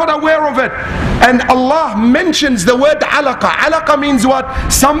 They were not aware of it. And Allah mentions the word alaqa. Alaqa means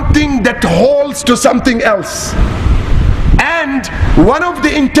what? Something that holds to something else. And one of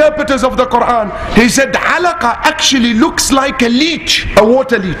the interpreters of the Quran, he said alaqa actually looks like a leech, a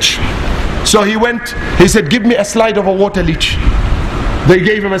water leech. So he said, give me a slide of a water leech. They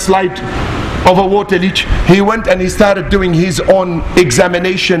gave him a slide of a water leech. He went and he started doing his own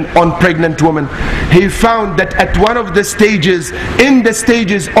examination on pregnant women. He found that at one of the stages, in the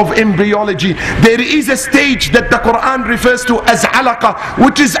stages of embryology, there is a stage that the Quran refers to as alaqa,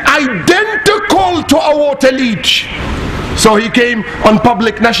 which is identical to a water leech. So he came on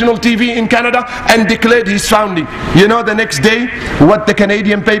public national TV in Canada and declared his founding. The next day, what the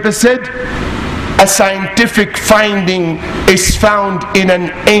Canadian paper said? A scientific finding is found in an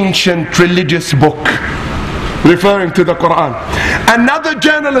ancient religious book, referring to the Quran. Another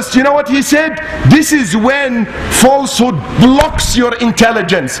journalist, you know what he said? This is when falsehood blocks your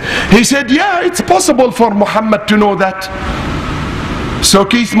intelligence. He said, yeah, it's possible for Muhammad to know that. So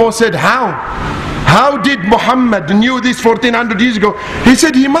Keith Moore said, how? how did Muhammad knew this 1400 years ago? He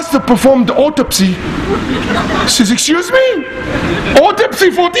said he must have performed autopsy. He says, excuse me? Autopsy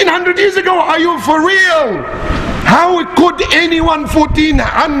 1400 years ago? Are you for real? How could anyone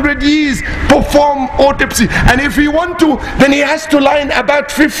 1400 years perform autopsy? And if he want to, then he has to line about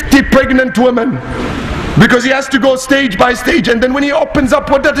 50 pregnant women, because he has to go stage by stage. And then when he opens up,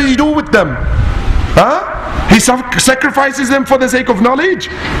 what does he do with them? He sacrifices them for the sake of knowledge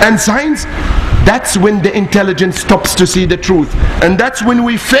and science. That's when the intelligence stops to see the truth, and that's when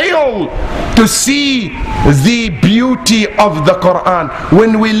we fail to see the beauty of the Quran,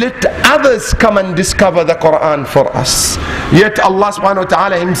 when we let others come and discover the Quran for us. Yet Allah subhanahu wa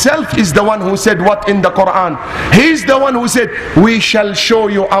ta'ala himself is the one who said what in the Quran? He's the one who said, we shall show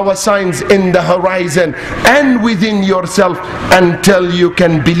you our signs in the horizon and within yourself until you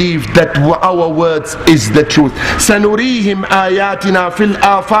can believe that our words is the truth. سنريهم آياتنا في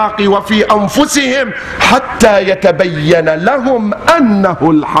الآفاق وفي أنفسهم حتى يتبين لهم أنه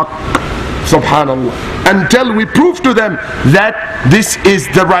الحق. Subhanallah. Until we prove to them that this is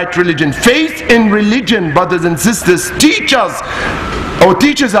the right religion. Faith in religion, brothers and sisters, teaches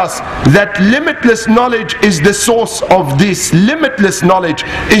us that limitless knowledge is the source of this. Limitless knowledge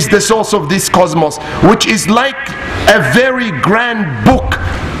is the source of this cosmos, which is like a very grand book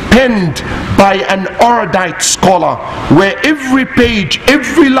penned by an erudite scholar, where every page,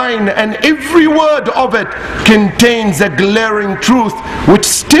 every line and every word of it contains a glaring truth which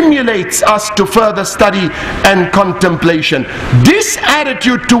stimulates us to further study and contemplation. This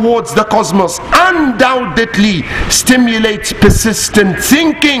attitude towards the cosmos undoubtedly stimulates persistent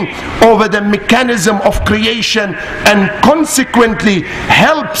thinking over the mechanism of creation, and consequently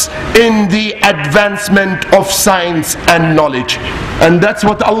helps in the advancement of science and knowledge. And that's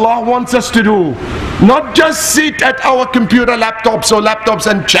what Allah wants us to do. Not just sit at our computer laptops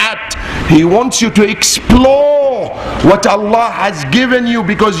and chat. He wants you to explore what Allah has given you,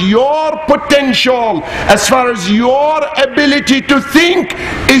 because your potential as far as your ability to think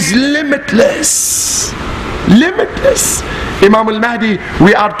is limitless. Limitless. Imam al-Mahdi,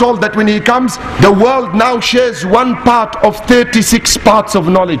 we are told that when he comes, the world now shares one part of 36 parts of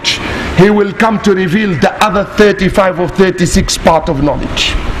knowledge. He will come to reveal the other 35 or 36 part of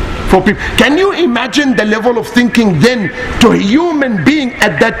knowledge for people. Can you imagine the level of thinking then to a human being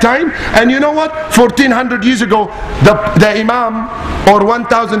at that time? And you know what? 1400 years ago, the Imam, or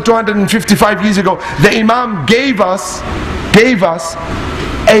 1255 years ago, the Imam gave us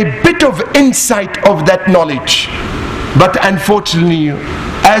a bit of insight of that knowledge. But unfortunately,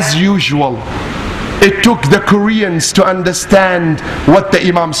 as usual, it took the Koreans to understand what the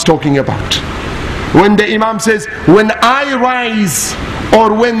Imam's talking about. When the Imam says, when I rise,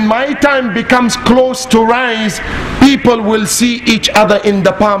 or when my time becomes close to rise, people will see each other in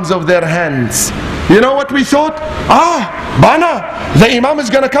the palms of their hands. You know what we thought? Bana, the Imam is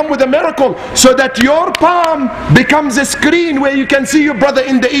going to come with a miracle so that your palm becomes a screen where you can see your brother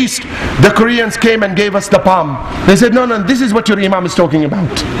in the east. The Koreans came and gave us the palm. They said, no, this is what your Imam is talking about.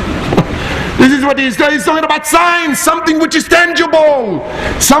 This is what he's talking about: science, something which is tangible,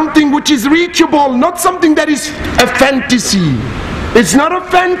 something which is reachable, not something that is a fantasy. It's not a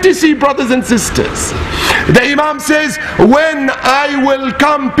fantasy, brothers and sisters. The Imam says, when I will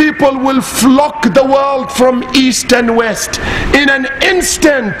come, people will flock the world from east and west in an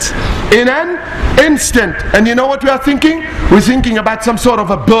instant. In an instant. And you know what we are thinking? We're thinking about some sort of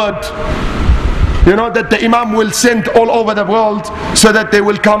a bird, you know, that the Imam will send all over the world so that they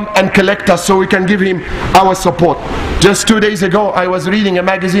will come and collect us so we can give him our support. Just 2 days ago, I was reading a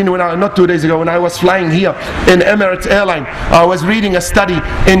magazine, not 2 days ago, when I was flying here in Emirates Airline. I was reading a study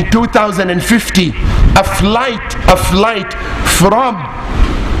in 2050, a flight from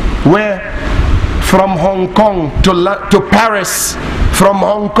where? From Hong Kong to Paris. From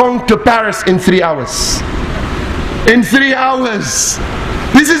Hong Kong to Paris in 3 hours. In 3 hours.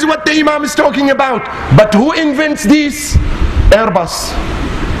 This is what the Imam is talking about. But who invents these? Airbus,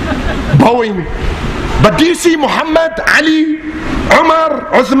 Boeing. But do you see Muhammad, Ali, Umar,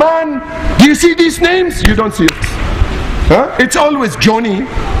 Uthman? Do you see these names? You don't see it. Huh? It's always Johnny,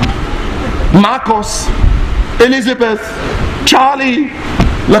 Marcos, Elizabeth, Charlie.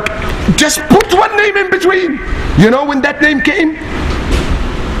 Look, just put one name in between. You know when that name came?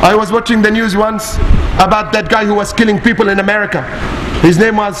 I was watching the news once about that guy who was killing people in America. His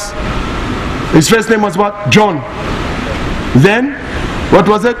first name was what? John. Then, what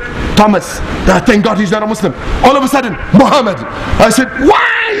was it? Thomas. Thank God he's not a Muslim. All of a sudden, Muhammad. I said,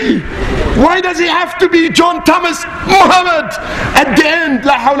 why? Why does he have to be John Thomas Muhammad at the end?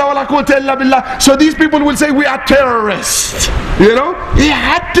 La hawla wa la quwwata illa billah. So these people will say we are terrorists. You know, he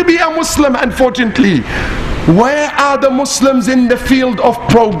had to be a Muslim, unfortunately. Where are the Muslims in the field of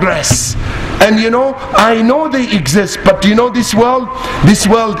progress? And you know, I know they exist, but you know, this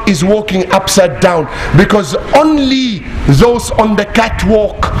world is walking upside down, because only those on the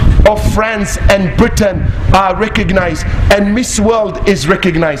catwalk of France and Britain are recognized, and Miss World is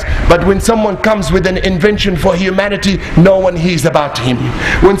recognized. But when someone comes with an invention for humanity, no one hears about him.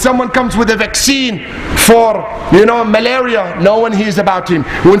 When someone comes with a vaccine for, you know, malaria, no one hears about him.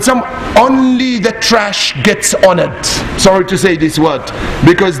 Only the trash gets honored. Sorry to say this word,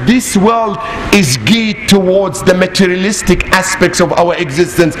 because this world is geared towards the materialistic aspects of our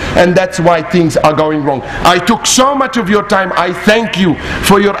existence, and that's why things are going wrong. I took so much of your time. I thank you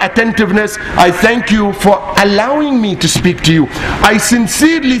for your attentiveness. I thank you for allowing me to speak to you. I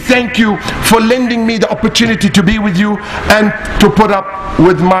sincerely thank you for lending me the opportunity to be with you and to put up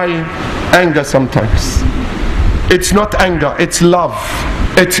with my anger sometimes. It's not anger, it's love,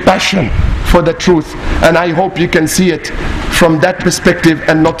 it's passion for the truth, and I hope you can see it from that perspective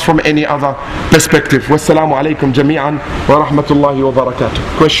and not from any other perspective. Wassalamu alaikum jami'an wa rahmatullahi wa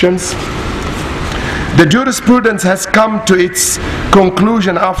barakatuh. Questions? The jurisprudence has come to its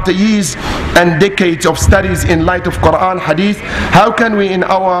conclusion after years and decades of studies in light of Quran, Hadith. How can we in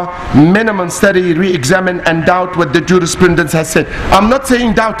our minimum study re-examine and doubt what the jurisprudence has said? I'm not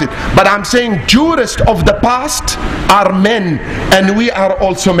saying doubt it, but I'm saying jurists of the past are men, and we are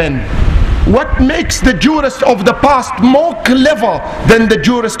also men. What makes the jurist of the past more clever than the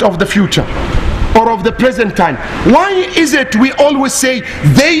jurist of the future or of the present time? Why is it we always say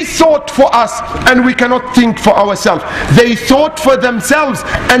they thought for us and we cannot think for ourselves? They thought for themselves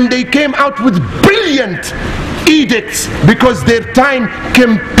and they came out with brilliant edicts because their time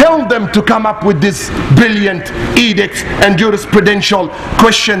compelled them to come up with these brilliant edicts and jurisprudential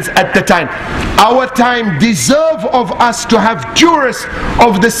questions at the time. Our time deserves of us to have jurists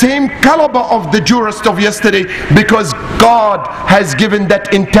of the same caliber of the jurists of yesterday, because God has given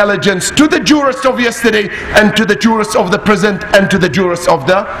that intelligence to the jurists of yesterday and to the jurists of the present and to the jurists of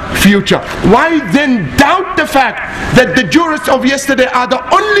the future. Why then doubt the fact that the jurists of yesterday are the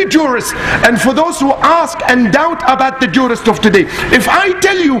only jurists? And for those who ask and doubt about the jurists of today, if I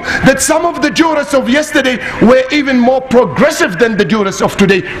tell you that some of the jurists of yesterday were even more progressive than the jurists of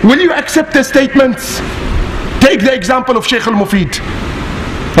today, will you accept the statements? Take the example of Sheikh al-Mufid.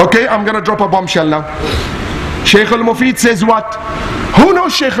 Okay, I'm gonna drop a bombshell now. Sheikh al-Mufid says what? Who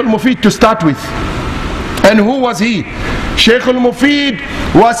knows Sheikh al-Mufid to start with? And who was he? Sheikh al-Mufid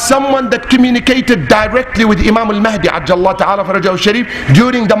was someone that communicated directly with Imam al-Mahdi Ajjallah Ta'ala Farajahu Sharif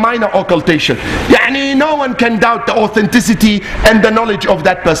during the minor occultation. Yani no one can doubt the authenticity and the knowledge of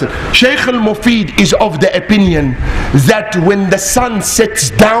that person. Sheikh al-Mufid is of the opinion that when the sun sets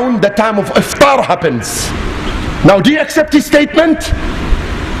down, the time of iftar happens. Now, do you accept his statement?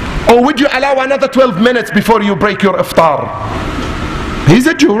 Or would you allow another 12 minutes before you break your iftar? He's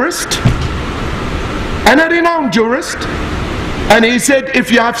a jurist and a renowned jurist, and he said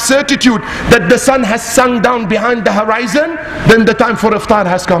if you have certitude that the sun has sunk down behind the horizon, then the time for iftar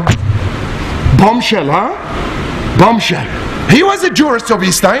has come. Bombshell, huh? Bombshell. He was a jurist of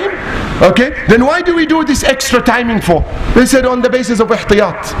his time. Okay, then why do we do this extra timing for? They said on the basis of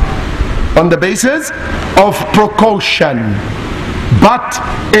ihtiyat, on the basis of precaution.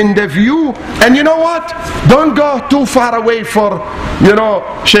 But in the view, and you know what, don't go too far away for, you know,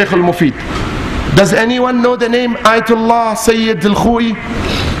 Sheikh al-Mufid. Does anyone know the name Ayatollah Sayyid al-Khou'i?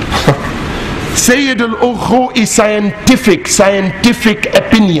 Sayyid al-Khou'i, scientific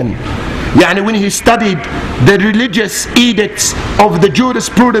opinion. Yani when he studied the religious edicts of the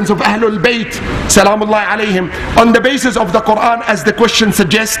jurisprudence of Ahlelbayt Salamullah alayhim on the basis of the Quran, as the question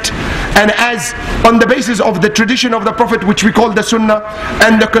suggests, and as on the basis of the tradition of the Prophet, which we call the Sunnah,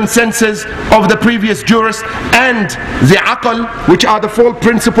 and the consensus of the previous jurists, and the Aql, which are the four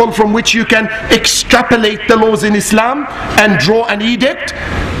principles from which you can extrapolate the laws in Islam and draw an edict,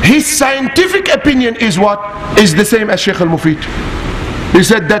 his scientific opinion is what? Is the same as Sheikh al-Mufid. He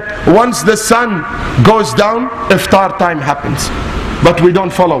said that once the sun goes down, iftar time happens. But we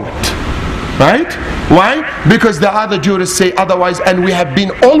don't follow it. Right? Why? Because the other jurists say otherwise, and we have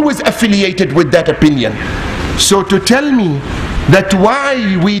been always affiliated with that opinion. So to tell me that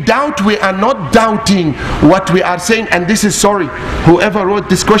why we doubt, we are not doubting what we are saying. And this is, sorry, whoever wrote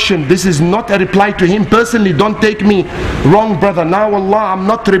this question, this is not a reply to him personally. Don't take me wrong, brother. Now Allah, I'm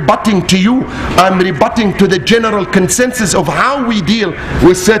not rebutting to you, I'm rebutting to the general consensus of how we deal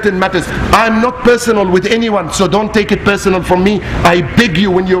with certain matters. I'm not personal with anyone, so don't take it personal from me. I beg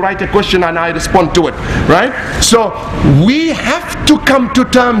you, when you write a question and I respond to it, right? So we have to come to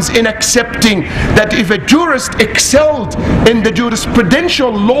terms in accepting that if a jurist excelled in the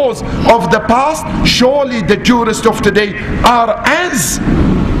jurisprudential laws of the past, surely the jurists of today are as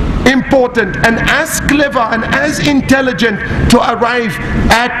important and as clever and as intelligent to arrive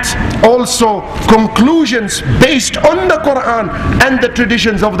at also conclusions based on the Quran and the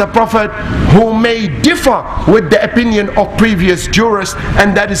traditions of the Prophet, who may differ with the opinion of previous jurists.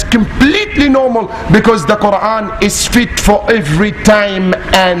 And that is completely normal, because the Quran is fit for every time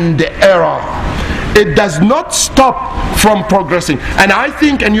and era. It does not stop from progressing. And I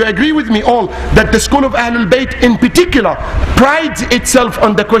think, and you agree with me all, that the school of Ahlelbayt in particular prides itself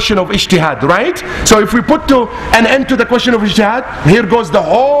on the question of ijtihad, right? So if we put an end to the question of ijtihad, here goes the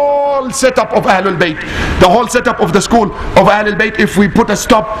whole setup of Ahlelbayt, the whole setup of the school of Ahlelbayt, if we put a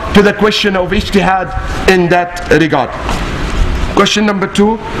stop to the question of ijtihad in that regard. Question number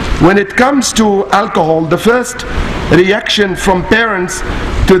 2, when it comes to alcohol, the first reaction from parents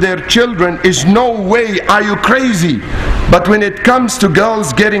to their children is, no way, are you crazy? But when it comes to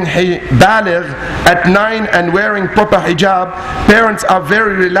girls getting baligh at 9 and wearing proper hijab, parents are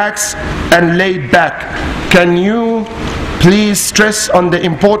very relaxed and laid back. Can you please stress on the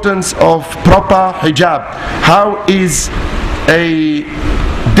importance of proper hijab? How is a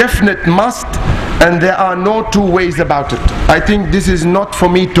definite must, and there are no two ways about it? I think this is not for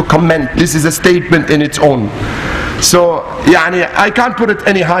me to comment. This is a statement in its own. So, I can't put it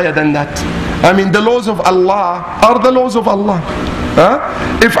any higher than that. I mean, the laws of Allah are the laws of Allah.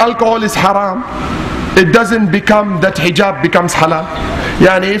 If alcohol is haram, it doesn't become that hijab becomes halal.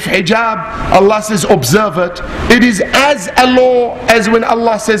 If hijab, Allah says observe it, it is as a law as when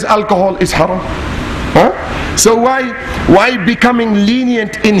Allah says alcohol is haram. So why becoming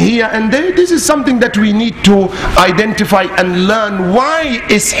lenient in here and there? This is something that we need to identify and learn. Why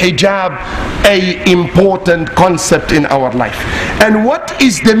is hijab an important concept in our life? And what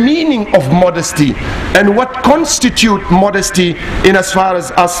is the meaning of modesty? And what constitutes modesty in as far as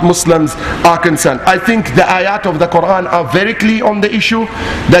us Muslims are concerned? I think the ayat of the Quran are very clear on the issue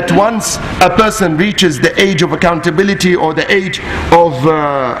that once a person reaches the age of accountability, or the age of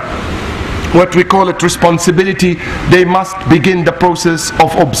what we call it responsibility, they must begin the process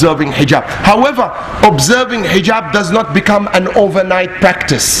of observing hijab. However, observing hijab does not become an overnight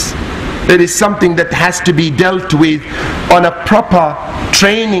practice. It is something that has to be dealt with on a proper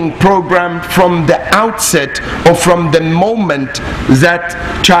training program from the outset, or from the moment that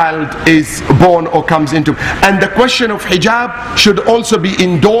child is born or comes into. And the question of hijab should also be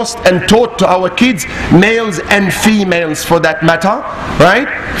endorsed and taught to our kids, males and females for that matter, right?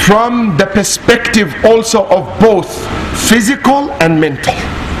 From the perspective also of both physical and mental,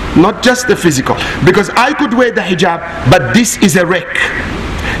 not just the physical. Because I could wear the hijab, but this is a wreck.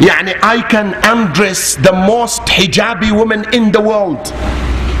 I can undress the most hijabi woman in the world,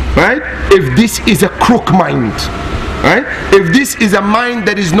 right? If this is a crook mind, right? If this is a mind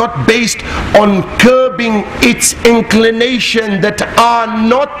that is not based on curbing its inclination that are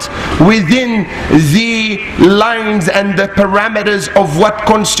not within the lines and the parameters of what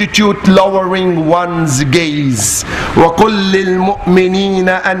constitute lowering one's gaze. وَقُلْ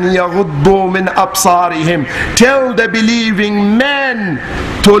لِلْمُؤْمِنِينَ أَنْ يَغُضُّوا مِنْ أَبْصَارِهِمْ. Tell the believing men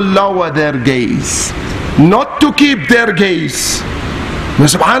to lower their gaze, not to keep their gaze. Now,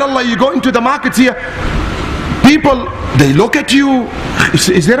 subhanallah, you go into the markets here, people, they look at you.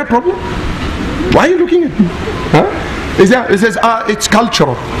 Is there a problem? Why are you looking at me? It says, it's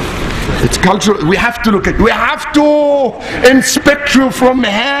cultural. It's cultural. We have to look at, we have to inspect you from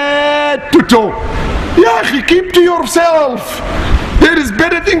head to toe. Keep to yourself. There is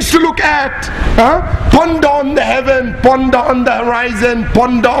better things to look at. Ponder on the heaven, ponder on the horizon,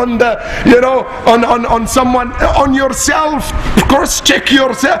 ponder on the, on someone, on yourself. Cross-check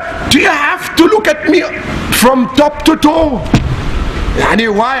yourself. Do you have to look at me from top to toe?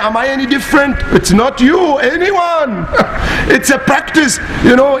 Why am I any different? It's not you, anyone. It's a practice,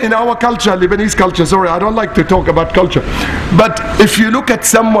 in our culture, Lebanese culture. Sorry, I don't like to talk about culture. But if you look at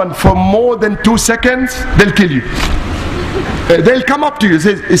someone for more than 2 seconds, they'll kill you. They'll come up to you and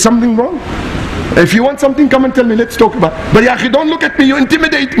say, is something wrong? If you want something, come and tell me, let's talk about it. But ya akhi, don't look at me, you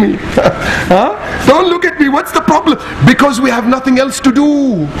intimidate me. Huh? Don't look at me, what's the problem? Because we have nothing else to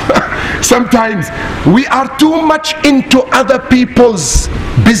do. Sometimes we are too much into other people's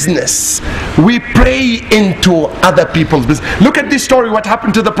business. We pray into other people's business. Look at this story, what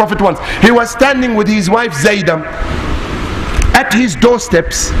happened to the Prophet once. He was standing with his wife Zaidah at his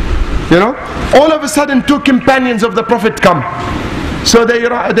doorsteps, you know. All of a sudden, two companions of the Prophet come. So they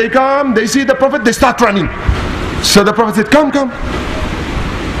come, they see the Prophet, they start running. So the Prophet said, come, come.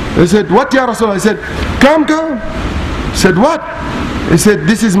 He said, what ya Rasulullah? He said, come, come. He said, what? He said,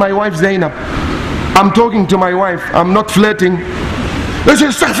 this is my wife Zainab. I'm talking to my wife, I'm not flirting. He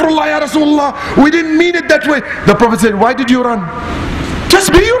said, astaghfirullah ya Rasulullah, we didn't mean it that way. The Prophet said, why did you run? Just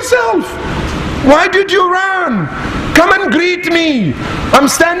be yourself. Why did you run? Come and greet me. I'm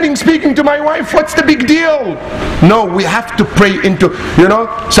standing speaking to my wife. What's the big deal? No, we have to pray into, you know,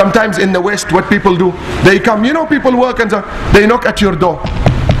 sometimes in the West what people do, they come, you know, people work and so, they knock at your door.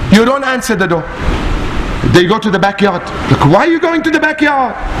 You don't answer the door. They go to the backyard. Look, why are you going to the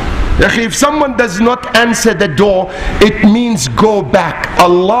backyard? If someone does not answer the door, it means go back.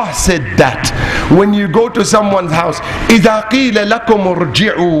 Allah said that. When you go to someone's house, إِذَا قِيلَ لَكُمُ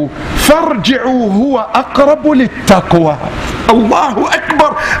ارْجِعُوا فَارْجِعُوا هُوَ أَقْرَبُ لِلتَّقْوَى. Allahu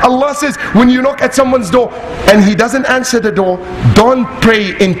Akbar. Allah says, when you knock at someone's door and he doesn't answer the door, don't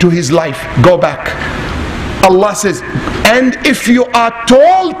pray into his life. Go back. Allah says, and if you are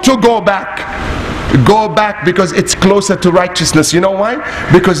told to go back, go back, because it's closer to righteousness. You know why?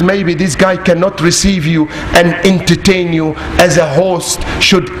 Because maybe this guy cannot receive you and entertain you as a host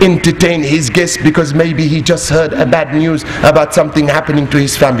should entertain his guest, because maybe he just heard a bad news about something happening to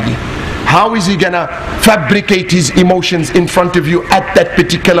his family. How is he gonna fabricate his emotions in front of you at that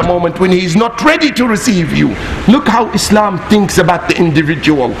particular moment when he is not ready to receive you? Look how Islam thinks about the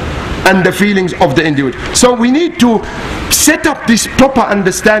individual and the feelings of the individual. So we need to set up these proper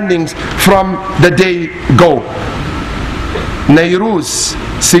understandings from the day go. Nairuz,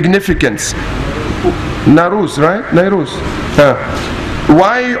 significance. Naruz, right? Nairuz.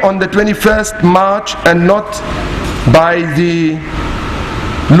 Why on the 21st March and not by the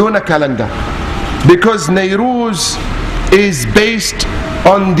lunar calendar? Because Nairuz is based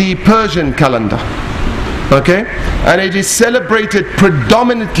on the Persian calendar. Okay, and it is celebrated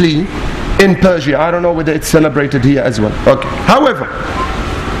predominantly in Persia. I don't know whether it's celebrated here as well. Okay. However,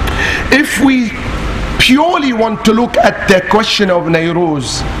 if we purely want to look at the question of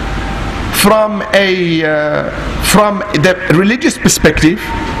Nairuz from the religious perspective,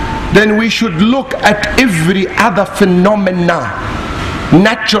 then we should look at every other phenomena,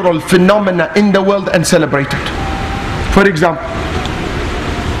 natural phenomena in the world, and celebrate it. For example,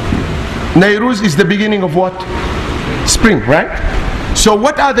 Nairuz is the beginning of what? Spring, right? So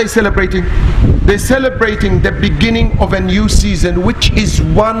what are they celebrating? They're celebrating the beginning of a new season, which is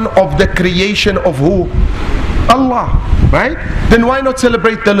one of the creation of who? Allah, right? Then why not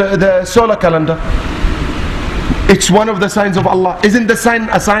celebrate the solar calendar? It's one of the signs of Allah. Isn't the sign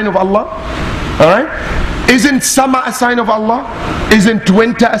a sign of Allah? Alright? Isn't summer a sign of Allah? Isn't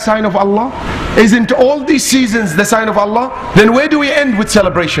winter a sign of Allah? Isn't all these seasons the sign of Allah? Then where do we end with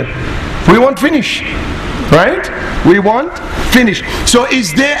celebration? We won't finish, right? We won't finish. So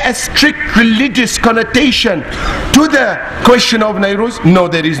is there a strict religious connotation to the question of Nairuz? No,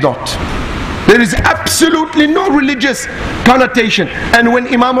 there is not. There is absolutely no religious connotation. And when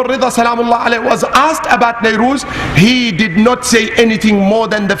Imam al-Rida salamullah alayhi was asked about Nairuz, he did not say anything more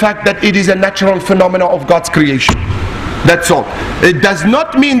than the fact that it is a natural phenomenon of God's creation. That's all. It does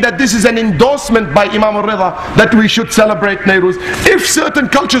not mean that this is an endorsement by Imam al-Rida that we should celebrate Nairuz. If certain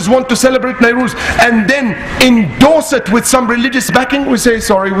cultures want to celebrate Nairuz and then endorse it with some religious backing, we say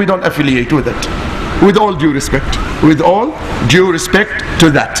sorry, we don't affiliate with it. With all due respect. With all due respect to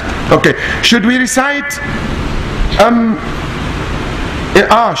that. Okay. Should we recite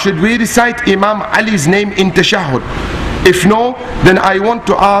should we recite Imam Ali's name in Tashahhud? If no, then I want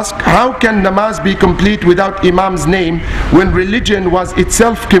to ask, how can namaz be complete without Imam's name when religion was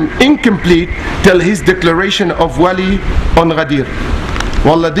itself incomplete till his declaration of wali on Ghadir?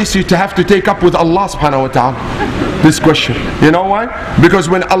 Wallah, this you have to take up with Allah subhanahu wa ta'ala, this question. You know why? Because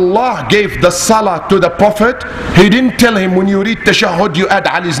when Allah gave the salah to the Prophet, He didn't tell him when you read Tashahhud you add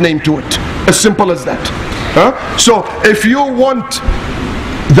Ali's name to it. As simple as that. So if you want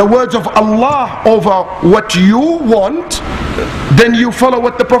the words of Allah over what you want, then you follow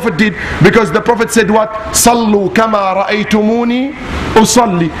what the Prophet did, because the Prophet said what? Sallu kama ra'aytumuni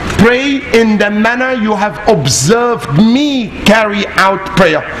usalli. Pray in the manner you have observed me carry out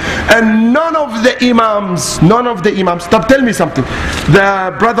prayer. And none of the imams, stop, tell me something.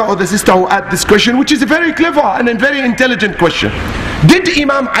 The brother or the sister who asked this question, which is a very clever and a very intelligent question. Did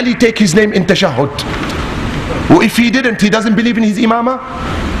Imam Ali take his name in tashahhud? Well, if he didn't, he doesn't believe in his imamah?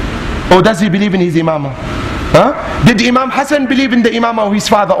 Or does he believe in his imamah? Huh? Did Imam Hassan believe in the imamah of his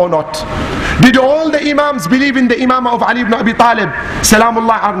father or not? Did all the imams believe in the imamah of Ali ibn Abi Talib?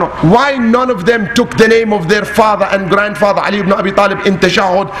 Salamullah or not? Why none of them took the name of their father and grandfather Ali ibn Abi Talib in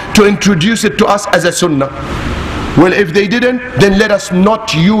tashahhud to introduce it to us as a sunnah? Well, if they didn't, then let us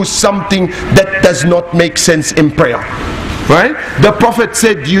not use something that does not make sense in prayer. Right? The Prophet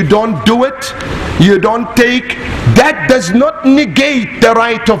said, you don't do it, you don't take. That does not negate the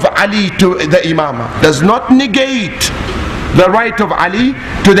right of Ali to the imamah. Does not negate the right of Ali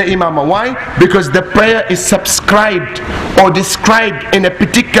to the imamah. Why? Because the prayer is subscribed or described in a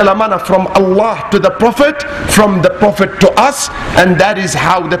particular manner from Allah to the Prophet, from the Prophet to us, and that is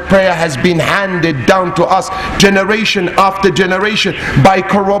how the prayer has been handed down to us generation after generation by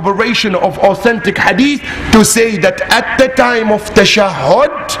corroboration of authentic hadith, to say that at the time of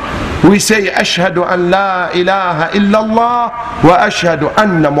tashahhud we say ashhadu an la ilaha illallah wa ashhadu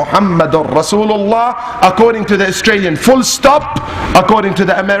anna muhammadur rasulullah, according to the Australian full stop, according to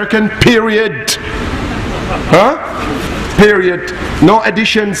the American period. Period. No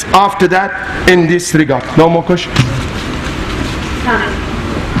additions after that in this regard. No more questions?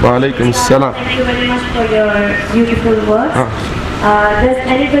 Wa alaikum assalam. Thank you very much for your beautiful words. Does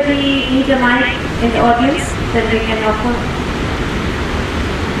anybody need a mic in the audience that we can offer?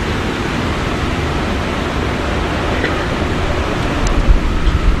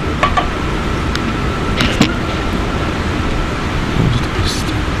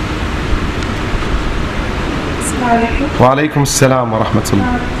 Wa alaikum assalam wa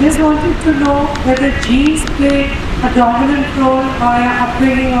rahmatullah. Just wanted to know whether genes play a dominant role by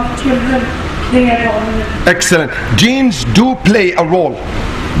upbringing of children. They are dominant. Excellent. Genes do play a role,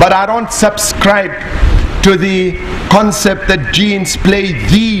 but I don't subscribe to the concept that genes play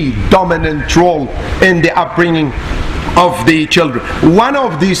the dominant role in the upbringing of the children. One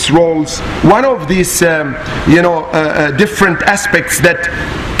of these roles, one of these different aspects that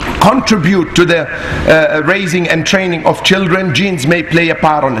contribute to the raising and training of children, genes may play a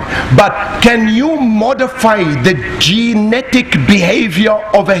part on it. But can you modify the genetic behavior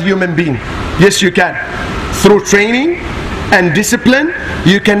of a human being? Yes, you can. Through training and discipline,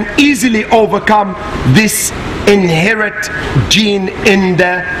 you can easily overcome this inherent gene in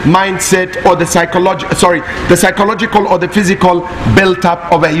the mindset or the psychological or the physical built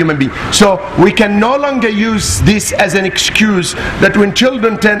up of a human being. So we can no longer use this as an excuse that when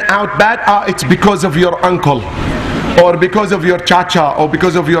children turn out bad, it's because of your uncle, or because of your chacha, or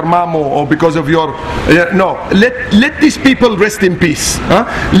because of your mamo, or because of your no. Let these people rest in peace.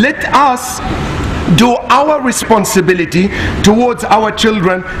 Let us do our responsibility towards our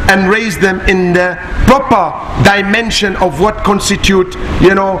children and raise them in the proper dimension of what constitute,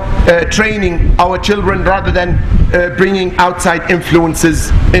 training our children, rather than bringing outside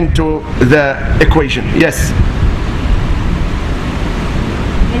influences into the equation. Yes.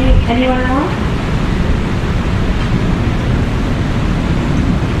 Anyone more?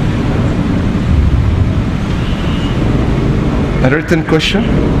 A written question?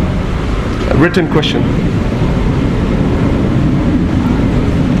 A written question.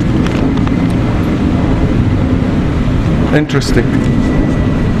 Interesting.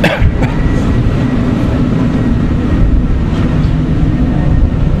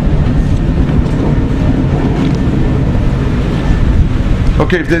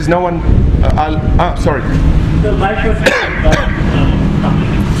 Okay, if there's no one, sorry. So my question is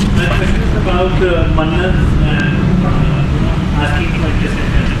about mannat and asking for intercession.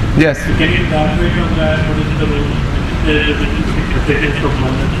 Yes. Can you elaborate on that? What is the significance of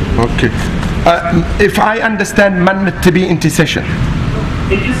mannat? Okay. If I understand mannat to be intercession.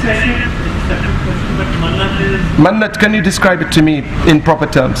 Intercession is a separate question, but mannat is... Mannat, can you describe it to me in proper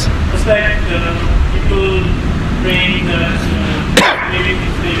terms? It's like people praying that maybe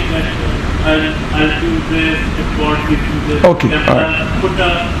saying that I'll do this if God gives you this. Okay. Then I'll put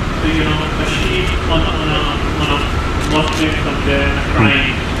a sheet on a mosque somewhere and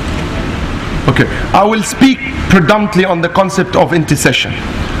crying. Okay, I will speak predominantly on the concept of intercession.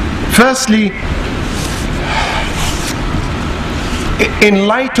 Firstly, in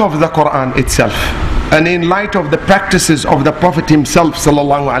light of the Quran itself, and in light of the practices of the Prophet himself,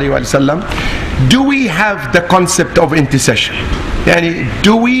 sallallahu alaihi wasallam, do we have the concept of intercession? Yani,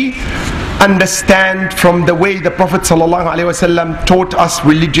 do we understand from the way the Prophet ﷺ taught us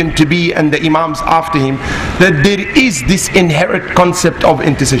religion to be, and the Imams after him, that there is this inherent concept of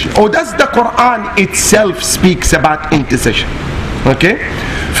intercession? Or does the Quran itself speaks about intercession? Okay?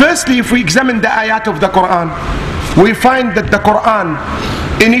 Firstly, if we examine the ayat of the Quran, we find that the Quran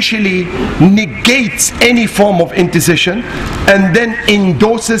initially negates any form of intercession and then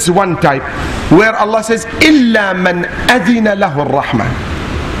endorses one type, where Allah says, إِلَّا مَنْ أَذِنَ لَهُ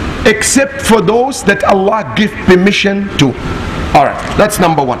الرَّحْمَنِ, except for those that Allah give permission to. Alright, that's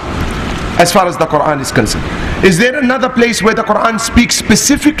number one, as far as the Quran is concerned. Is there another place where the Quran speaks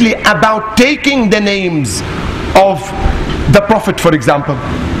specifically about taking the names of the Prophet, for example?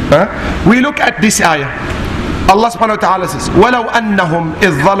 We look at this ayah. Allah subhanahu wa ta'ala says, وَلَوْ أَنَّهُمْ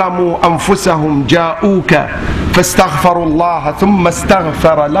إِذْ ظَلَمُوا أَنفُسَهُمْ جَاءُوكَ فَاسْتَغْفَرُوا اللَّهَ ثُمَّ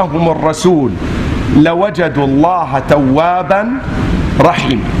اسْتَغْفَرَ لَهُمُ الرَّسُولُ لَوَجَدُوا اللَّهَ تَوَّابًا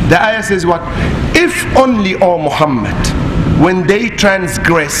رَحِيمًا. The ayah says what? If only, O Muhammad, when they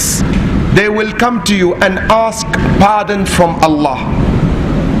transgress, they will come to you and ask pardon from Allah.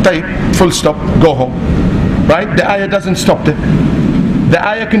 Tayyib, full stop, go home. Right? The ayah doesn't stop there. The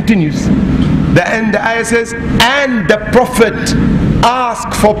ayah continues. The end, the ayah says, and the Prophet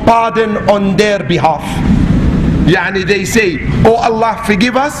ask for pardon on their behalf. Yani they say, oh Allah,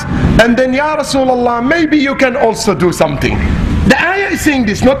 forgive us, and then Ya Rasulullah, maybe you can also do something. The ayah is saying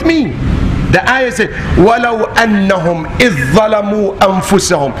this, not me. The ayah says, وَلَوْ أَنَّهُمْ إِذْ ظَلَمُوا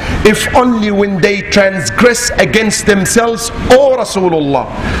أَنفُسَهُمْ, if only when they transgress against themselves, O Rasulullah,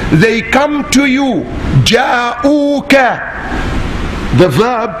 they come to you, جَاءُوكَ. The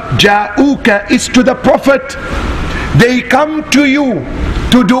verb ja'uka is to the Prophet. They come to you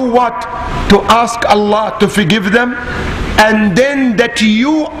to do what? To ask Allah to forgive them, and then that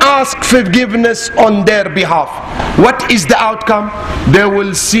you ask forgiveness on their behalf. What is the outcome? They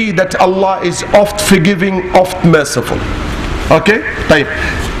will see that Allah is oft forgiving, oft merciful. Okay?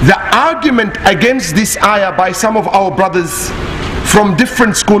 The argument against this ayah by some of our brothers from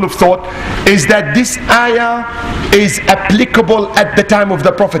different school of thought is that this ayah is applicable at the time of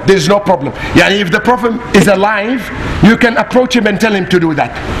the Prophet. There is no problem. Yani if the Prophet is alive, you can approach him and tell him to do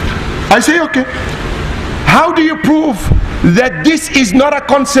that. I say, okay. How do you prove that this is not a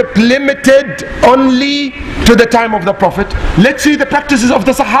concept limited only to the time of the Prophet? Let's see the practices of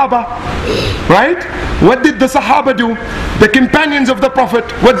the Sahaba. Right? What did the Sahaba do? The companions of the Prophet,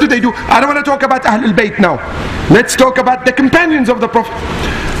 what do they do? I don't want to talk about Ahlelbayt now. Let's talk about the companions of the Prophet.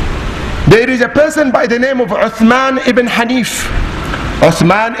 There is a person by the name of Uthman ibn Hanif.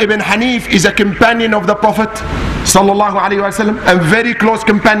 Uthman ibn Hanif is a companion of the Prophet sallallahu alaihi wasallam, a very close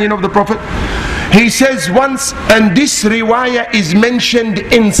companion of the Prophet. He says once, and this riwayah is mentioned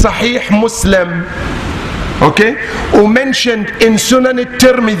in Sahih Muslim, okay, or mentioned in Sunan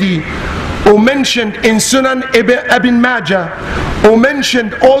al-Tirmidhi, or mentioned in Sunan Ibn Majah, or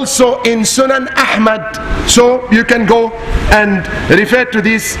mentioned also in Sunan Ahmad. So you can go and refer to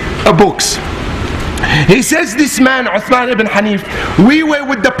these books. He says, this man Uthman ibn Hanif, we were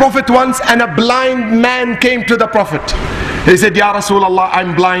with the Prophet once and a blind man came to the Prophet. He said, Ya Rasulullah,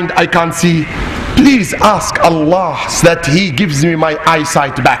 I'm blind, I can't see. Please ask Allah that He gives me my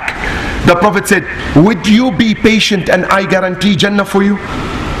eyesight back. The Prophet said, would you be patient and I guarantee Jannah for you?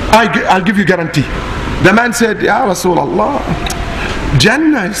 I'll give you guarantee. The man said, Ya Rasulullah,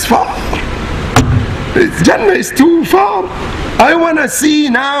 Jannah is far. Jannah is too far. I want to see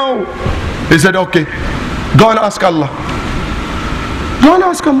now. He said, okay, go and ask Allah. Go and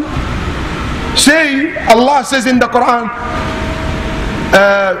ask Allah. Say, Allah says in the Quran,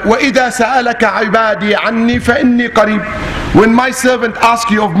 وَإِذَا سَأَلَكَ عِبَادِي عَنِّي فَإِنِّي قَرِيبٌ. When my servant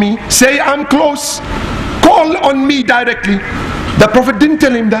asks you of me, say I'm close. Call on me directly. The Prophet didn't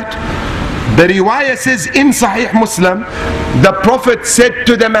tell him that. The riwayah says in Sahih Muslim, the Prophet said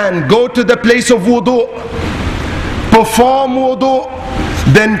to the man, go to the place of wudu, perform wudu,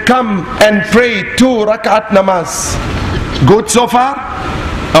 then come and pray 2 rak'at namaz. Good so far?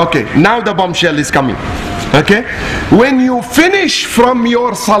 Okay, now the bombshell is coming. Okay, when you finish from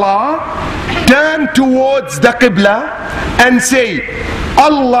your salah, turn towards the Qibla and say,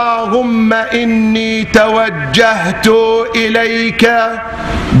 Allahumma inni tawajjahtu ilayka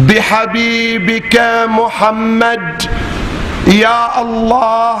bihabibika Muhammad. Ya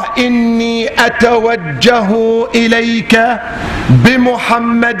Allah, inni atawajjahu ilayka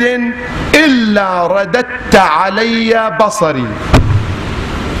bimuhammadin illa radatta alayya basari.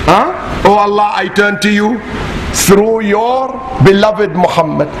 Oh Allah, I turn to you through your beloved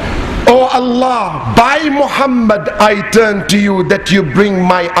Muhammad. Oh Allah, by Muhammad I turn to you that you bring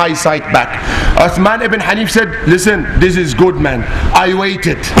my eyesight back. Uthman ibn Hanif said, listen, this is good, man. I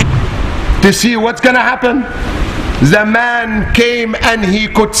waited to see what's gonna happen. The man came and he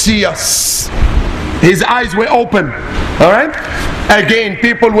could see us. His eyes were open. Alright? Again,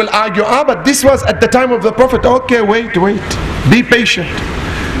 people will argue, but this was at the time of the Prophet. Okay, wait. Be patient.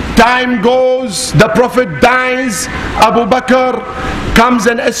 Time goes, the Prophet dies, Abu Bakr comes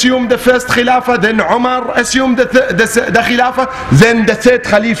and assumed the first Khilafah, then Umar assumed the Khilafah, then the third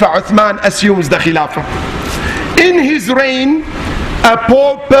Khalifa, Uthman, assumes the Khilafah. In his reign, a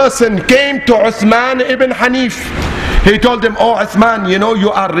poor person came to Uthman ibn Hanif. He told him, oh Uthman, you know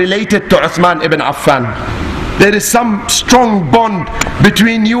you are related to Uthman ibn Affan. There is some strong bond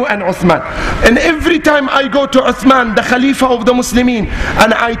between you and Uthman. And every time I go to Uthman, the Khalifa of the Muslimin,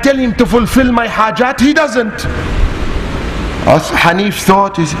 and I tell him to fulfill my hajat, he doesn't. Hanif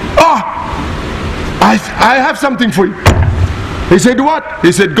thought, he said, I have something for you. He said, what?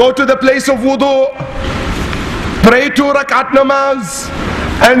 He said, go to the place of wudu, pray 2 rakat namaz,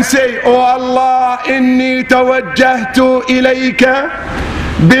 and say, oh Allah, inni tawajjahtu ilayka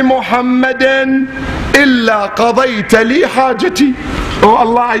بمحمد إلا قضيت لي حاجتي. Oh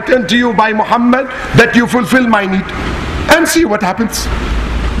Allah, I turn to you by Muhammad that you fulfill my need. And see what happens.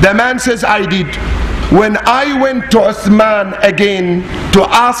 The man says, I did. When I went to Uthman again to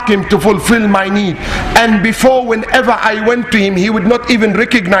ask him to fulfill my need, and before, whenever I went to him, he would not even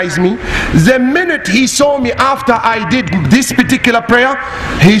recognize me. The minute he saw me after I did this particular prayer,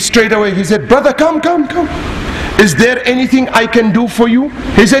 he straight away, he said, brother, come. Is there anything I can do for you?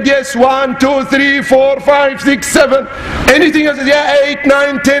 He said, yes, 1, 2, 3, 4, 5, 6, 7. Anything else? Yeah, 8,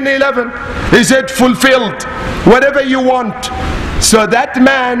 9, 10, 11. He said, fulfilled. Whatever you want. So that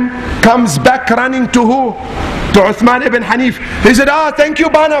man comes back running to who? To Uthman ibn Hanif. He said, thank you,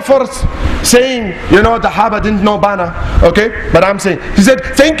 Bana, for saying, you know, the Haba didn't know Bana. Okay? But I'm saying. He said,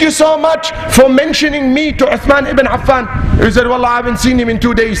 thank you so much for mentioning me to Uthman ibn Affan. He said, Wallah, I haven't seen him in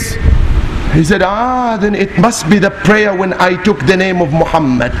 2 days. He said, then it must be the prayer when I took the name of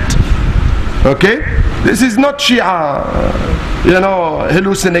Muhammad. Okay? This is not Shia, you know,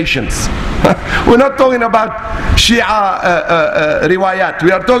 hallucinations. We're not talking about Shia riwayat.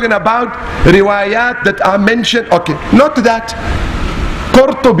 We are talking about riwayat that are mentioned. Okay, not that.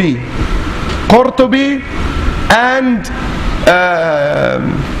 Qurtubi and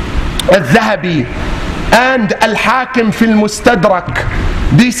Al-Zahabi and Al-Hakim fil Mustadrak.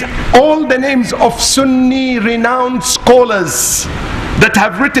 These all the names of Sunni renowned scholars that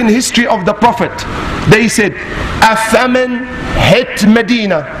have written history of the Prophet. They said, a famine hit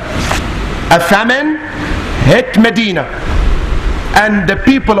Medina. A famine hit Medina. And the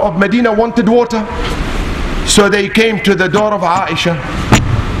people of Medina wanted water. So they came to the door of Aisha,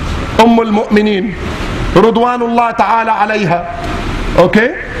 al-Mu'mineen, Ridwanullah ta'ala alayha.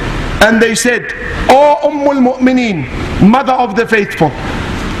 Okay? And they said, oh al-Mu'mineen, mother of the faithful,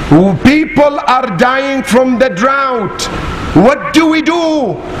 people are dying from the drought. What do we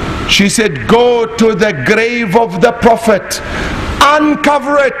do? She said, go to the grave of the Prophet,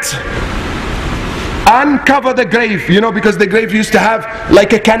 uncover it, uncover the grave, you know, because the grave used to have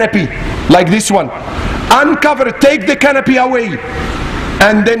like a canopy like this one. Uncover it, take the canopy away,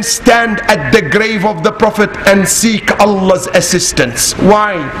 and then stand at the grave of the Prophet and seek Allah's assistance.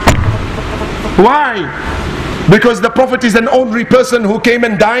 Why? Because the Prophet is an ordinary person who came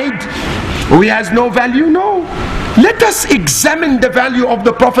and died, who has no value? No. Let us examine the value of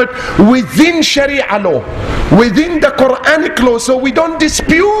the Prophet within Sharia law, within the Quranic law, so we don't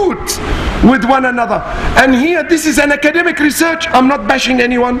dispute with one another. And here, this is an academic research. I'm not bashing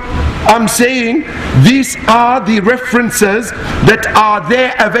anyone. I'm saying these are the references that are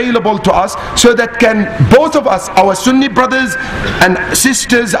there available to us, so that can both of us, our Sunni brothers and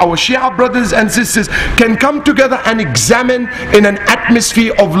sisters, our Shia brothers and sisters, can come together and examine in an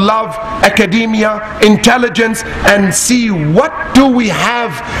atmosphere of love, academia, intelligence, and see what do we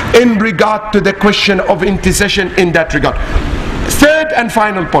have in regard to the question of intercession in that regard. Third and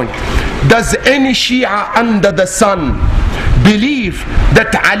final point. Does any Shia under the sun believe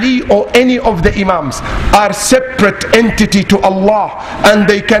that Ali or any of the Imams are separate entity to Allah and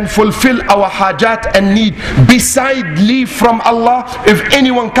they can fulfill our hajat and need beside leave from Allah? If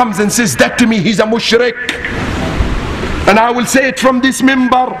anyone comes and says that to me, he's a mushrik. And I will say it from this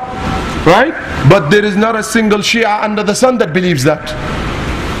minbar, right? But there is not a single Shia under the sun that believes that.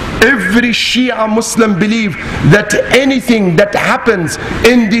 Every Shia Muslim believe that anything that happens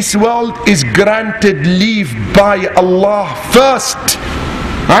in this world is granted leave by Allah first.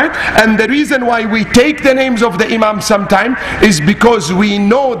 Right? And the reason why we take the names of the Imams sometime is because we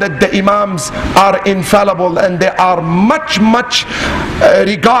know that the Imams are infallible and they are much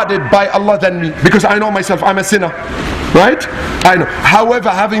regarded by Allah than me, because I know myself, I'm a sinner, right? I know. However,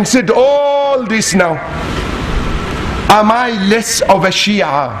 having said all this now, am I less of a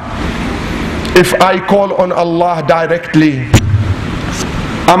Shia if I call on Allah directly?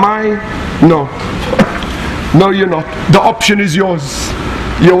 Am I? No. No, you're not. The option is yours.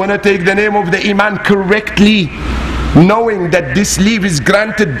 You want to take the name of the Imam correctly, knowing that this leave is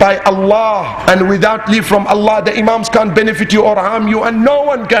granted by Allah, and without leave from Allah the Imams can't benefit you or harm you, and no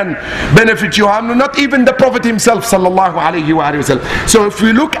one can benefit you or harm you, not even the Prophet himself sallallahu alaihi wasallam. So if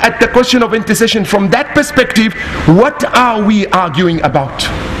we look at the question of intercession from that perspective, what are we arguing about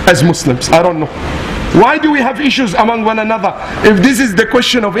as Muslims? I don't know. Why do we have issues among one another if this is the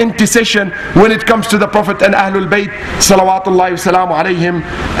question of intercession when it comes to the Prophet and Ahlulbayt salawatullahi wasalamu alayhim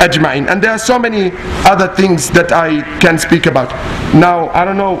ajma'in? And there are so many other things that I can speak about. Now, I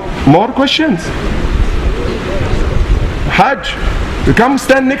don't know, more questions? Hajj, you come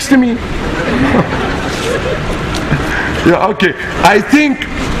stand next to me. Yeah, okay. I think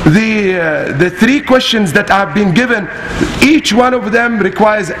the three questions that have been given, each one of them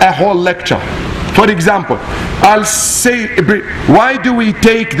requires a whole lecture. For example, I'll say, why do we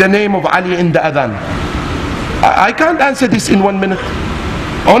take the name of Ali in the adhan? I can't answer this in 1 minute,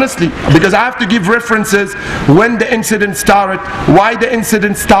 honestly, because I have to give references when the incident started, why the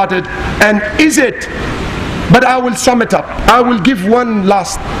incident started, and is it. But I will sum it up. I will give one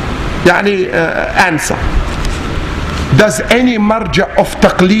last answer. Does any marja of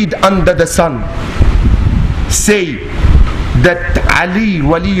taqleed under the sun say that Ali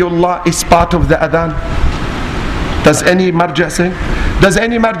Waliullah is part of the adhan? Does any marja say? Does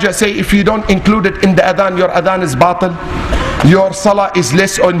any marja say if you don't include it in the adhan, your adhan is batil, your salah is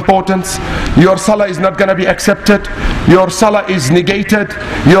less importance, your salah is not going to be accepted, your salah is negated,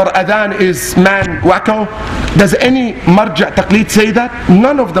 your adhan is man wacko? Does any marja taqleed say that?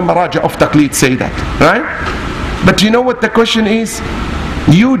 None of the maraja of taqleed say that, right? But you know what the question is?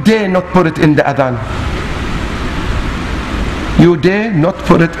 You dare not put it in the adhan. You dare not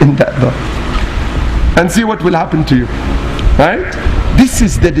put it in the adhan, and see what will happen to you, right? This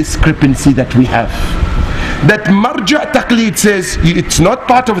is the discrepancy that we have. That marja taqleed says it's not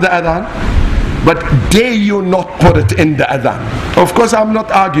part of the adhan, but dare you not put it in the adhan. Of course, I'm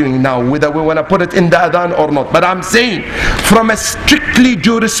not arguing now whether we want to put it in the adhan or not, but I'm saying from a strictly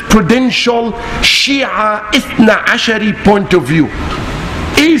jurisprudential Shia Ithna Ashari point of view,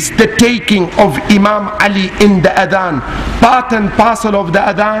 is the taking of Imam Ali in the adhan part and parcel of the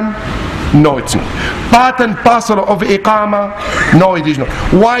adhan? No, it's not. Part and parcel of iqama? No, it is not.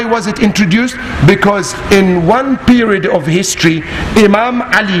 Why was it introduced? Because in one period of history, Imam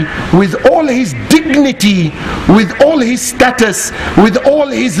Ali, with all his dignity, with all his status, with all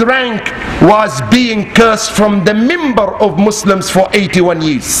his rank, was being cursed from the member of Muslims for 81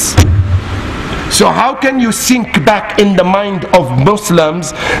 years. So how can you sink back in the mind of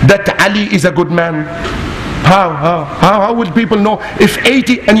Muslims that Ali is a good man? How will people know if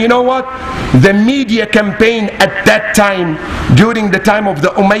 80? And you know what? The media campaign at that time, during the time of the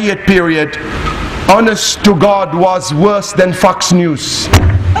Umayyad period, honest to God, was worse than Fox News.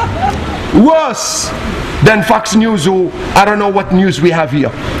 Worse than Fox News, or I don't know what news we have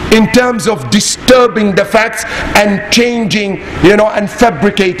here, in terms of disturbing the facts and changing, and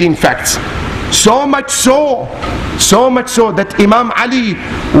fabricating facts. So much so that Imam Ali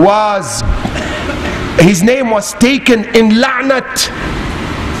his name was taken in la'nat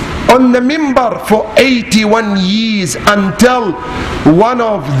on the mimbar for 81 years, until one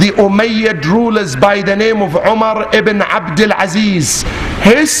of the Umayyad rulers by the name of Umar ibn Abdul Aziz,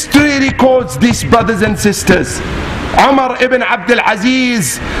 history records this, brothers and sisters. Umar ibn Abdul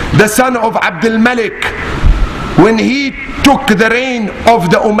Aziz, the son of Abdul Malik, when he took the reign of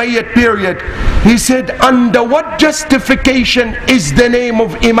the Umayyad period, he said, under what justification is the name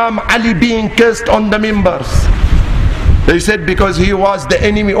of Imam Ali being cursed on the mimbars? They said, because he was the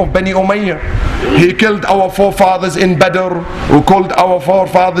enemy of Bani Umayyah. He killed our forefathers in Badr, who killed our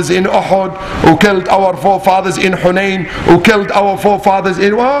forefathers in Uhud, who killed our forefathers in Hunayn, who killed our forefathers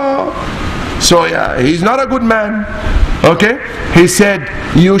in... So yeah, he's not a good man. Okay? He said,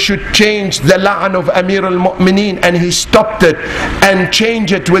 you should change the la'an of Amir al-Mu'mineen, and he stopped it and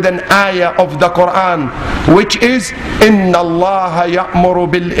changed it with an ayah of the Quran, which is, إِنَّ اللَّهَ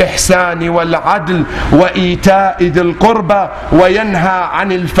يَأْمُرُ بِالْإِحْسَانِ وَالْعَدْلِ وَإِيتَاءِ ذِي الْقُرْبَى وَيَنْهَى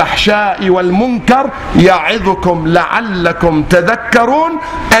عَنِ الْفَحْشَاءِ وَالْمُنْكَرِ يَعِظُكُمْ لَعَلَّكُمْ تَذَكَّرُونَ.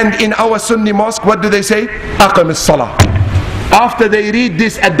 And in our Sunni mosque, what do they say? أَقِمِ الصَّلَاةِ. after they read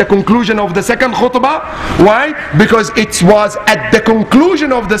this at the conclusion of the second khutbah. Why? Because it was at the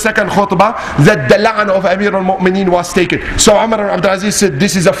conclusion of the second khutbah that the la'an of Amir al-Mu'mineen was taken. So Umar ibn Abdul Aziz said,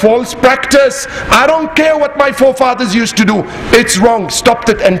 this is a false practice. I don't care what my forefathers used to do. It's wrong. Stopped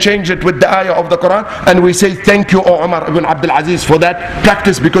it and changed it with the ayah of the Quran. And we say, thank you, O Umar ibn Abdul Aziz, for that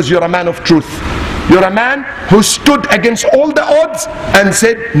practice, because you're a man of truth. You're a man who stood against all the odds and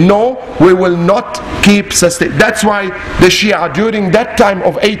said, no, we will not keep sustain. That's why the Shia during that time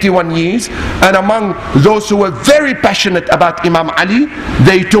of 81 years, and among those who were very passionate about Imam Ali,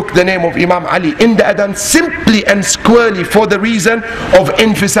 they took the name of Imam Ali in the Adhan simply and squarely for the reason of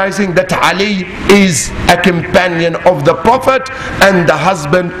emphasizing that Ali is a companion of the Prophet and the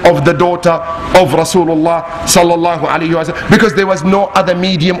husband of the daughter of Rasulullah sallallahu alaihi wasallam, because there was no other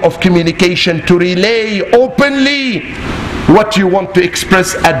medium of communication to relay openly what you want to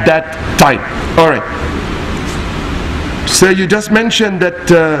express at that time. Alright. So you just mentioned that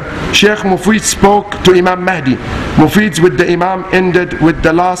Sheikh Mufid spoke to Imam Mahdi. Mufid's with the Imam ended with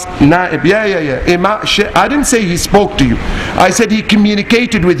the last Naib. I didn't say he spoke to you. I said he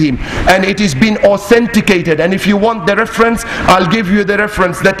communicated with him, and it has been authenticated. And if you want the reference, I'll give you the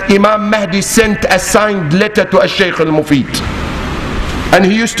reference that Imam Mahdi sent a signed letter to Sheikh al-Mufid. And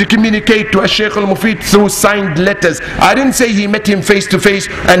he used to communicate to Sheikh al-Mufid through signed letters. I didn't say he met him face to face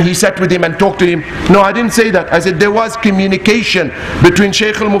and he sat with him and talked to him. No, I didn't say that. I said there was communication between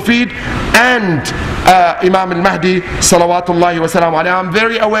Sheikh al-Mufid and Imam al-Mahdi salawatullahi wa salam alayhi. I'm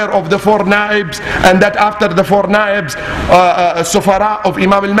very aware of the 4 naibs, and that after the 4 naibs, sufara of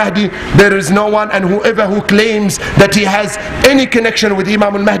Imam al-Mahdi, there is no one, and whoever who claims that he has any connection with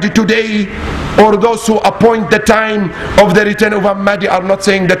Imam al-Mahdi today, or those who appoint the time of the return of Imam Mahdi, are not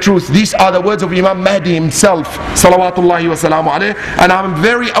saying the truth. These are the words of Imam Mahdi himself salawatullahi wa salamu alayhi, and I'm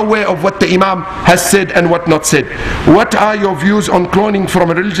very aware of what the Imam has said and what not said. What are your views on cloning from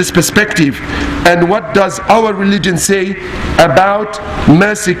a religious perspective, and what does our religion say about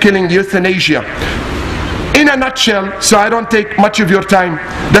mercy killing, euthanasia? In a nutshell, so I don't take much of your time,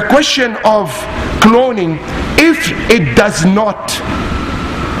 the question of cloning, if it does not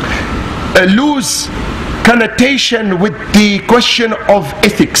lose connotation with the question of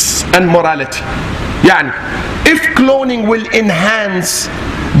ethics and morality. Yani, if cloning will enhance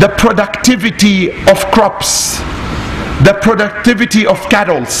the productivity of crops, the productivity of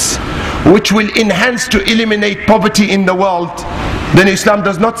cattle, which will enhance to eliminate poverty in the world, then Islam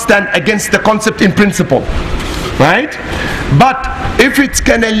does not stand against the concept in principle, right? But if it's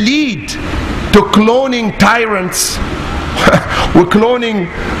gonna lead to cloning tyrants, we're cloning,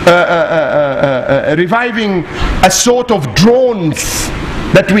 reviving a sort of drones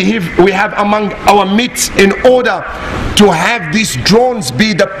that we have among our midst, in order to have these drones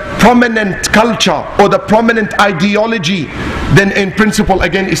be the prominent culture or the prominent ideology, then in principle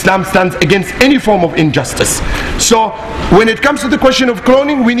again Islam stands against any form of injustice. So when it comes to the question of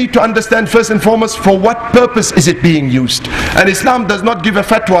cloning, we need to understand first and foremost for what purpose is it being used. And Islam does not give a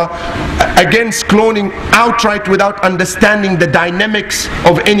fatwa against cloning outright without understanding the dynamics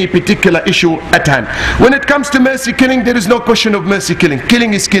of any particular issue at hand. When it comes to mercy killing, there is no question of mercy killing.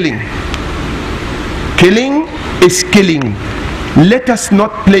 Killing is killing. Killing is killing. Let us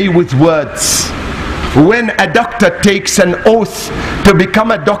not play with words. When a doctor takes an oath to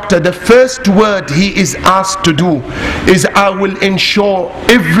become a doctor, the first word he is asked to do is, I will ensure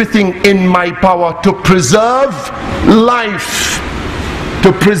everything in my power to preserve life.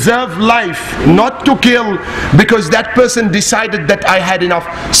 To preserve life, not to kill, because that person decided that I had enough.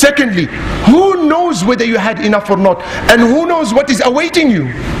 Secondly, who knows whether you had enough or not, and who knows what is awaiting you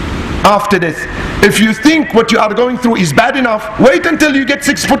after death? If you think what you are going through is bad enough, wait until you get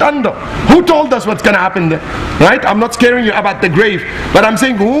 6 foot under. Who told us what's going to happen there? Right? I'm not scaring you about the grave, but I'm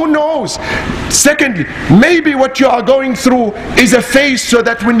saying who knows? Secondly, maybe what you are going through is a phase so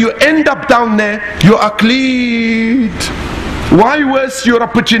that when you end up down there, you are cleared. Why waste your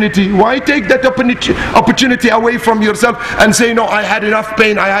opportunity? Why take that opportunity away from yourself and say, no, I had enough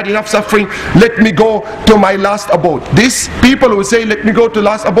pain, I had enough suffering, let me go to my last abode? These people who say, let me go to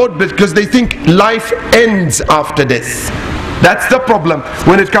last abode, because they think life ends after death. That's the problem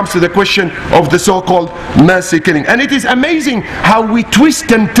when it comes to the question of the so-called mercy killing. And it is amazing how we twist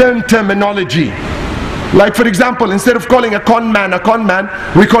and turn terminology. Like, for example, instead of calling a con man,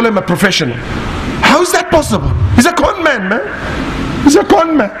 we call him a professional. How is that possible? He's a con man, man. He's a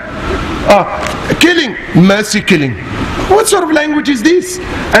con man. Killing, mercy killing. What sort of language is this?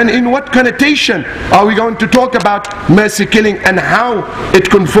 And in what connotation are we going to talk about mercy killing, and how it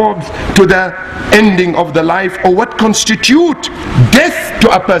conforms to the ending of the life, or what constitutes death to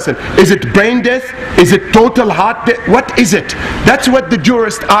a person? Is it brain death? Is it total heart death? What is it? That's what the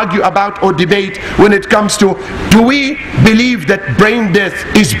jurists argue about or debate when it comes to, do we believe that brain death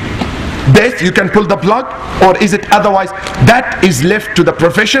is death, you can pull the plug, or is it otherwise? That is left to the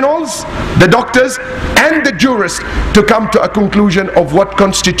professionals, the doctors and the jurists, to come to a conclusion of what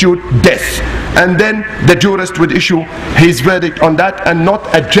constitutes death, and then the jurist would issue his verdict on that, and not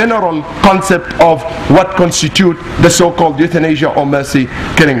a general concept of what constitutes the so-called euthanasia or mercy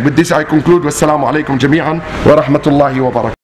killing. With this I conclude. Wassalamu alaikum jami'an wa rahmatullahi wa barakatuh.